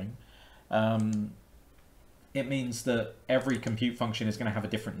overloading, it means that every compute function is going to have a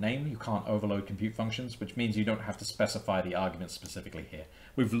different name. You can't overload compute functions, which means you don't have to specify the arguments specifically here.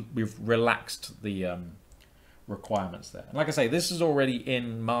 We've relaxed the requirements there. And like I say, this is already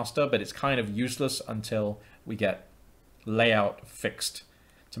in master, but it's kind of useless until we get layout fixed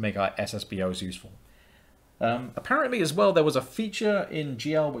to make our SSBOs useful. Apparently as well, there was a feature in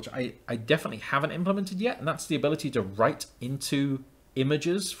GL which I definitely haven't implemented yet, and that's the ability to write into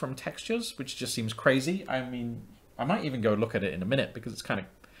images from textures, which just seems crazy. I mean, I might even go look at it in a minute because it's kind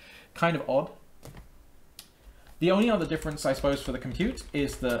of odd. The only other difference, I suppose, for the compute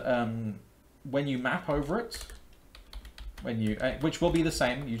is that when you map over it, which will be the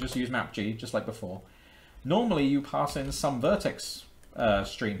same, you just use mapg, just like before. Normally you pass in some vertex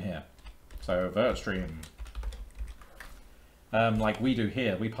stream here. So vert stream, like we do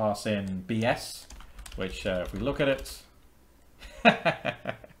here, we pass in BS, which if we look at it,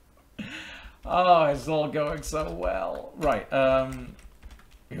 oh, it's all going so well. Right,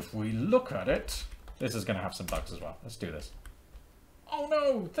 if we look at it, this is going to have some bugs as well. Let's do this. Oh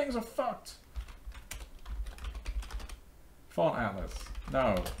no, things are fucked. Font atlas.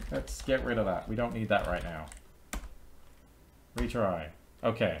 No, let's get rid of that. We don't need that right now. Retry.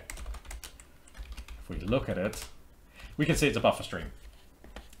 Okay. If we look at it, we can see it's a buffer stream.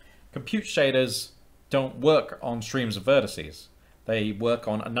 Compute shaders don't work on streams of vertices. They work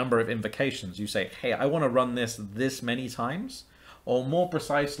on a number of invocations. You say, hey, I want to run this many times. Or more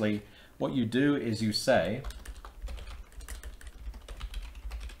precisely, what you do is you say,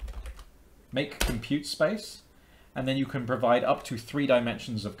 make compute space, and then you can provide up to 3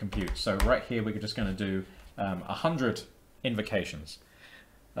 dimensions of compute. So right here, we're just going to do 100 invocations.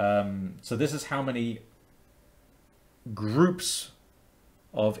 So this is how many groups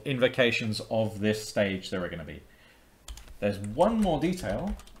of invocations of this stage there are going to be. There's one more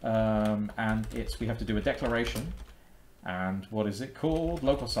detail, and we have to do a declaration. And what is it called?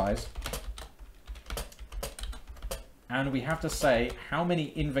 Local size. And we have to say how many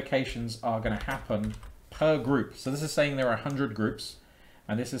invocations are going to happen per group. So this is saying there are 100 groups,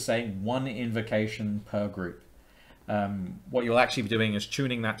 and this is saying 1 invocation per group. What you'll actually be doing is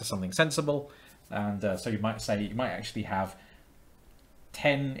tuning that to something sensible. And so you might actually have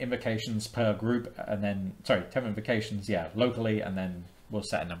 10 invocations per group, and then, sorry, 10 invocations, yeah, locally, and then we'll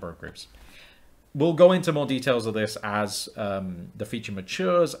set a number of groups. We'll go into more details of this as the feature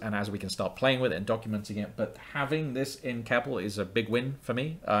matures and as we can start playing with it and documenting it, but having this in CEPL is a big win for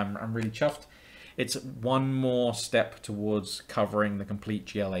me. I'm really chuffed. It's one more step towards covering the complete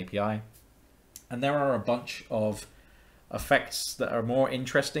GL API. And there are a bunch of effects that are more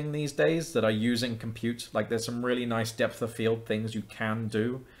interesting these days that are using compute. Like there's some really nice depth of field things you can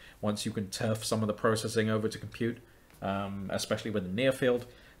do once you can turf some of the processing over to compute, especially with the near field.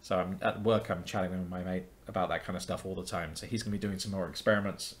 So at work, I'm chatting with my mate about that kind of stuff all the time. So he's going to be doing some more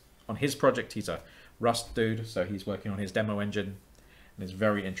experiments on his project. He's a Rust dude, so he's working on his demo engine. And it's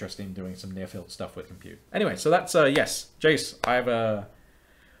very interesting doing some near field stuff with compute. Anyway, so that's, yes, Jace,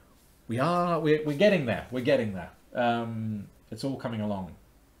 we're getting there. We're getting there. It's all coming along.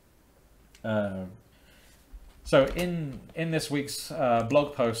 So in this week's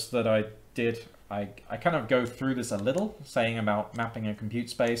blog post that I did, I kind of go through this a little, saying about mapping a compute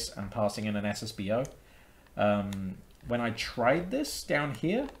space and passing in an SSBO. When I tried this down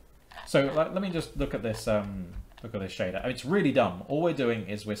here, so let me just look at this shader. I mean, it's really dumb. All we're doing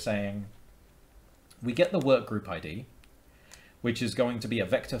is we're saying we get the workgroup ID, which is going to be a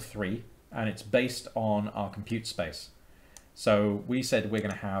vector 3, and it's based on our compute space. So we said we're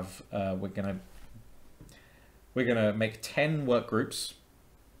going to have we're going to make 10 work groups.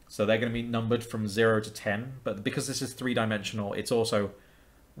 So they're going to be numbered from 0 to 10, but because this is 3-dimensional, it's also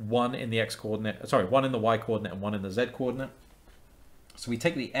 1 in the x coordinate, sorry, 1 in the y coordinate and 1 in the z coordinate. So we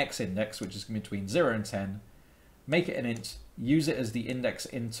take the x index, which is between 0 and 10, make it an int, use it as the index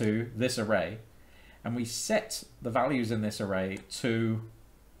into this array, and we set the values in this array to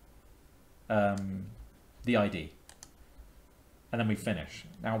the ID. And then we finish.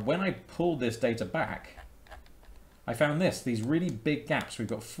 Now, when I pulled this data back, I found these really big gaps. We've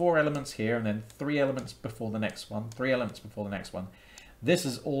got 4 elements here and then 3 elements before the next one, 3 elements before the next one. This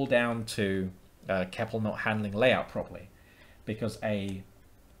is all down to CEPL not handling layout properly, because a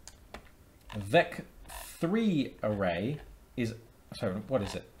vec3 array is, sorry, what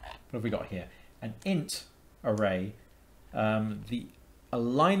is it? What have we got here? An int array. The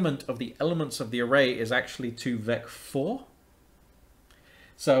alignment of the elements of the array is actually to vec4.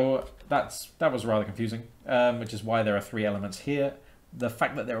 So that was rather confusing, which is why there are 3 elements here. The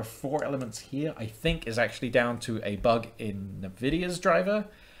fact that there are 4 elements here, I think, is actually down to a bug in NVIDIA's driver.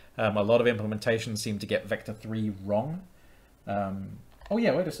 A lot of implementations seem to get vector3 wrong. Oh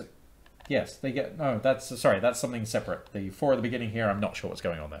yeah, wait a sec. Yes, they get, no, that's something separate. The 4 at the beginning here, I'm not sure what's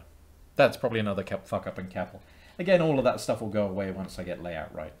going on there. That's probably another fuck up in CEPL. Again, all of that stuff will go away once I get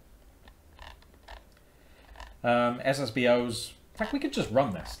layout right. SSBOs. In fact, we could just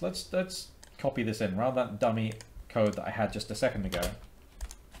run this. Let's copy this in rather than dummy code that I had just a second ago.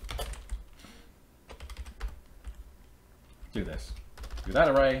 Do this. Do that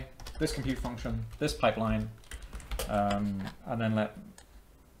array, this compute function, this pipeline, and then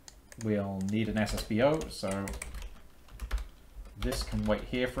we'll need an SSBO, so this can wait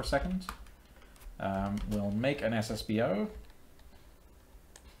here for a second. We'll make an SSBO.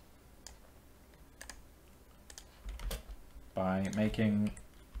 By making,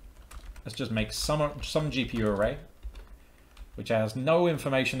 let's just make some GPU array, which has no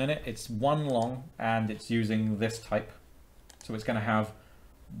information in it. It's 1 long, and it's using this type. So it's going to have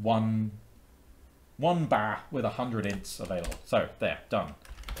one bar with 100 ints available. So there, done.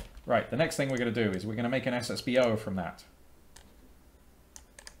 Right, the next thing we're going to do is we're going to make an SSBO from that.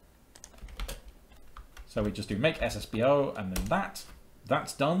 So we just do make SSBO, and then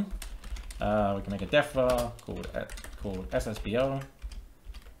that's done. We can make a def var called SSBO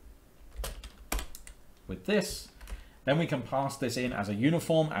with this, Then we can pass this in as a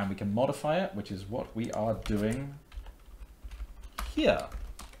uniform and we can modify it, which is what we are doing here.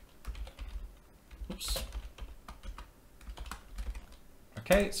 Oops.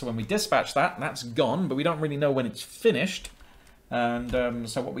 Okay, so when we dispatch that, that's gone, but we don't really know when it's finished. And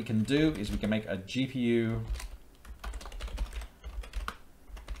so what we can do is we can make a GPU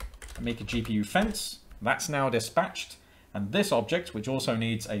fence. That's now dispatched. And this object, which also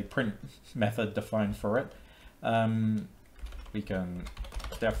needs a print method defined for it, we can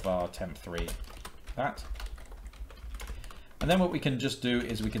def var temp3 that. And then what we can just do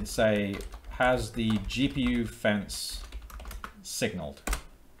is we can say, has the GPU fence signaled?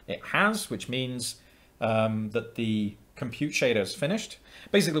 It has, which means that the compute shader is finished.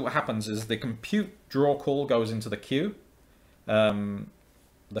 Basically what happens is the compute draw call goes into the queue, the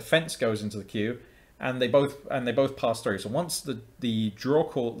fence goes into the queue, and they both pass through. So once the draw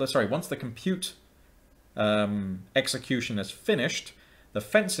call, once the compute execution is finished, the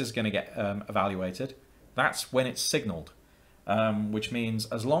fence is going to get evaluated. That's when it's signaled, which means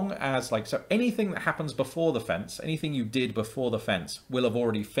as long as so anything that happens before the fence, anything you did before the fence will have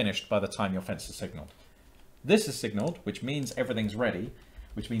already finished by the time your fence is signaled. This is signaled, which means everything's ready,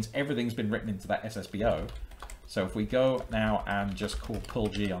 which means everything's been written into that SSBO. So if we go now and just call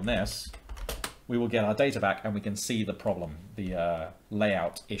pull-g on this, we will get our data back and we can see the problem, the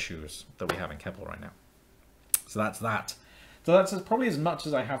layout issues that we have in CEPL right now. So that's that. So that's probably as much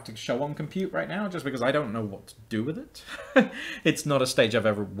as I have to show on compute right now, just because I don't know what to do with it. It's not a stage I've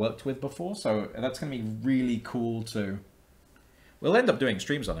ever worked with before, so that's going to be really cool to... We'll end up doing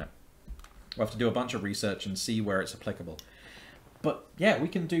streams on it. We'll have to do a bunch of research and see where it's applicable. But yeah, we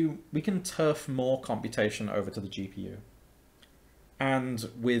can turf more computation over to the GPU. And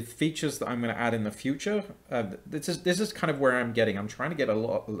with features that I'm going to add in the future, this is kind of where I'm getting. I'm trying to get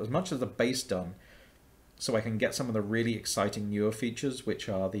as much of the base done, so I can get some of the really exciting newer features, which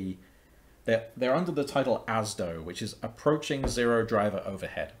are they're under the title ASDO, which is Approaching Zero Driver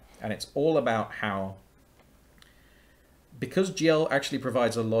Overhead. And it's all about how, because GL actually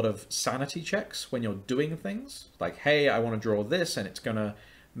provides a lot of sanity checks when you're doing things, like, hey, I want to draw this, and it's going to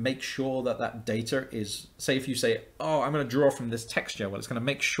make sure that that data is, say if you say, oh, I'm going to draw from this texture, well, it's going to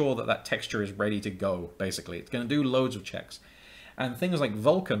make sure that that texture is ready to go, basically. It's going to do loads of checks. And things like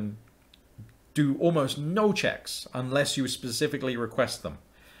Vulkan do almost no checks unless you specifically request them.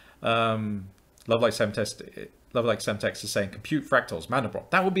 Love Like Semtex is saying, compute fractals,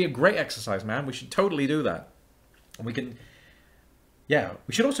 Mandelbrot. That would be a great exercise, man. We should totally do that. And we can, yeah,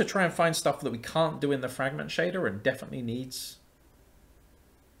 we should also try and find stuff that we can't do in the fragment shader and definitely needs.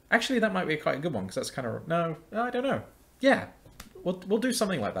 Actually, that might be quite a good one, because that's kind of, no, I don't know. Yeah, we'll do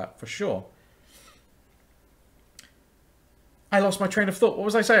something like that for sure. I lost my train of thought. What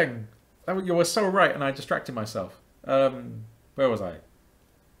was I saying? You were so right, and I distracted myself. Where was I?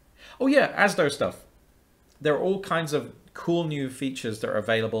 Oh yeah, ASDO stuff. There are all kinds of cool new features that are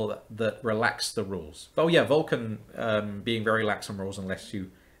available that relax the rules. Oh yeah, Vulkan being very lax on rules unless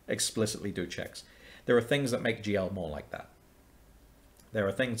you explicitly do checks. There are things that make GL more like that. There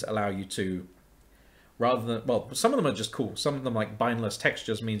are things that allow you to, rather than, well, some of them are just cool. Some of them, like bindless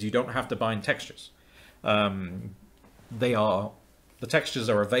textures, means you don't have to bind textures. The textures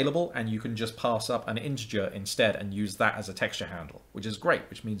are available, and you can just pass up an integer instead and use that as a texture handle, which is great,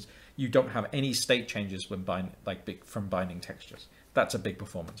 which means you don't have any state changes when from binding textures. That's a big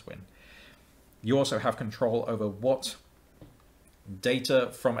performance win. You also have control over what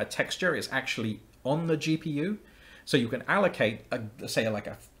data from a texture is actually on the GPU. So you can allocate, say, like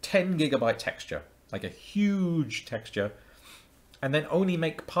a 10 gigabyte texture, like a huge texture, and then only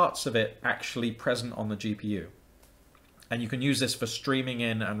make parts of it actually present on the GPU. And you can use this for streaming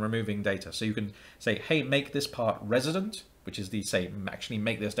in and removing data. So you can say, hey, make this part resident, which is the, say, actually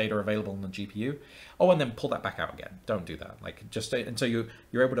make this data available on the GPU. Oh, and then pull that back out again. Don't do that. Like, just until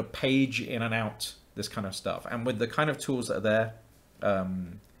you're able to page in and out this kind of stuff. And with the kind of tools that are there,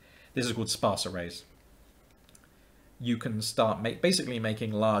 this is called sparse arrays. You can start basically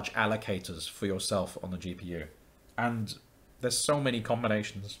making large allocators for yourself on the GPU. And there's so many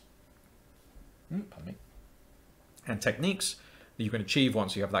combinations. Pardon me. And techniques that you can achieve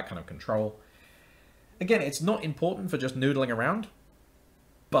once you have that kind of control. Again, it's not important for just noodling around,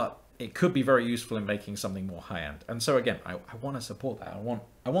 but it could be very useful in making something more high-end. And so again, I want to support that.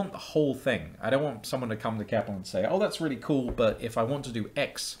 I want the whole thing. I don't want someone to come to CEPL and say, oh, that's really cool, but if I want to do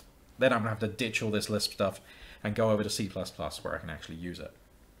X, then I'm going to have to ditch all this Lisp stuff and go over to C++ where I can actually use it.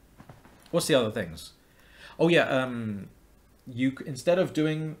 What's the other things? Oh yeah, instead of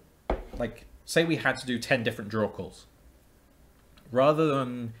doing, like, say we had to do 10 different draw calls. Rather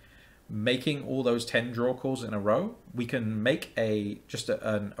than making all those 10 draw calls in a row, we can make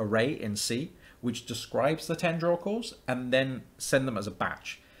an array in C which describes the 10 draw calls and then send them as a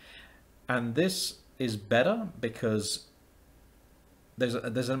batch. And this is better because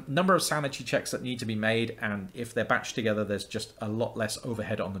there's a number of sanity checks that need to be made, and if they're batched together, there's just a lot less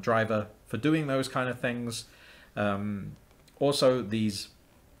overhead on the driver for doing those kind of things. Also, these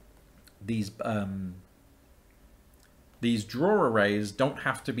draw arrays don't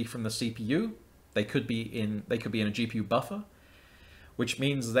have to be from the CPU. They could be in a GPU buffer, which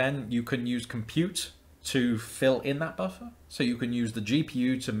means then you can use compute to fill in that buffer. So you can use the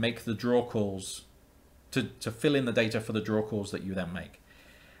GPU to make the draw calls, to fill in the data for the draw calls that you then make.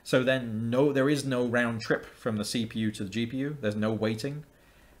 So then there is no round trip from the CPU to the GPU. There's no waiting,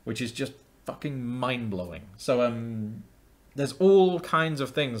 which is just fucking mind-blowing. So there's all kinds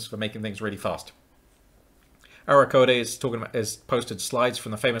of things for making things really fast. Aracode is posted slides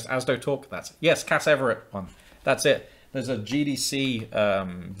from the famous ASDO talk. Yes, Cass Everett one. That's it. There's a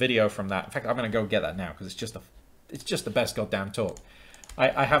GDC video from that. In fact, I'm going to go get that now because it's just the best goddamn talk.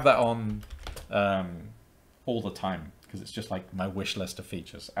 I have that on all the time because it's just like my wish list of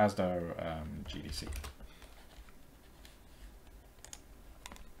features. ASDO GDC.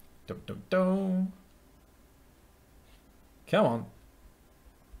 Come on.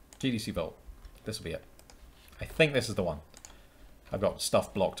 GDC Vault. This will be it. I think this is the one. I've got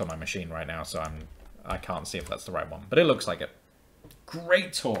stuff blocked on my machine right now, so I can't see if that's the right one. But it looks like it.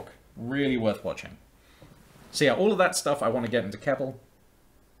 Great talk. Really worth watching. So yeah, all of that stuff I want to get into CEPL.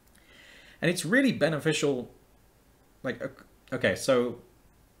 And it's really beneficial. Like, okay, so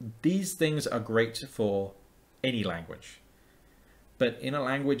these things are great for any language. But in a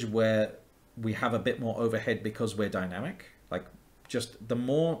language where we have a bit more overhead because we're dynamic, like just the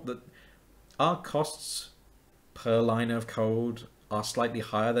more that our costs per line of code are slightly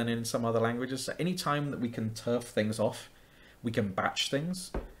higher than in some other languages. So any time that we can turf things off, we can batch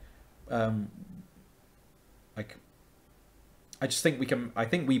things. Like, I just think I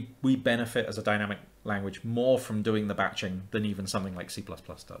think we benefit as a dynamic language more from doing the batching than even something like C++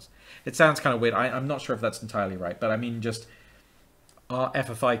 does. It sounds kind of weird. I'm not sure if that's entirely right, but I mean, just our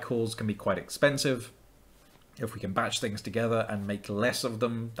FFI calls can be quite expensive. If we can batch things together and make less of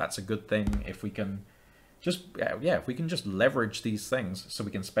them, that's a good thing. If we can just, if we can just leverage these things so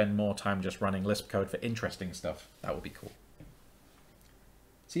we can spend more time just running Lisp code for interesting stuff, that would be cool.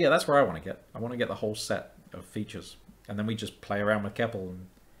 So yeah, that's where I want to get. I want to get the whole set of features. And then we just play around with CEPL and,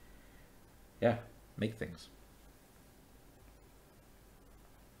 yeah, make things.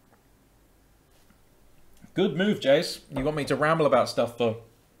 Good move, Jace. You want me to ramble about stuff for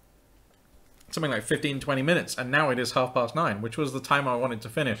something like 15-20 minutes, and now it is 9:30, which was the time I wanted to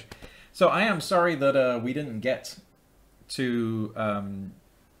finish. So I am sorry that we didn't get to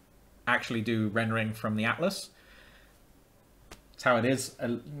actually do rendering from the Atlas. It's how it is.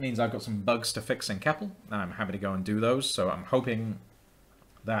 It means I've got some bugs to fix in CEPL, and I'm happy to go and do those. So I'm hoping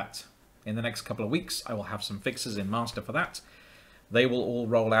that in the next couple of weeks I will have some fixes in master for that. They will all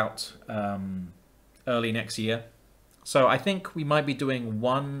roll out early next year. So I think we might be doing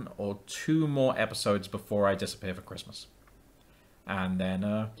 1 or 2 more episodes before I disappear for Christmas. And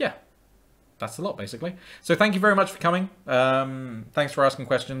then, yeah, that's a lot, basically. So thank you very much for coming. Thanks for asking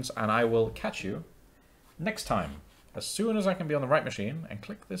questions, and I will catch you next time, as soon as I can be on the right machine and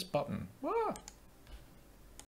click this button. Wah!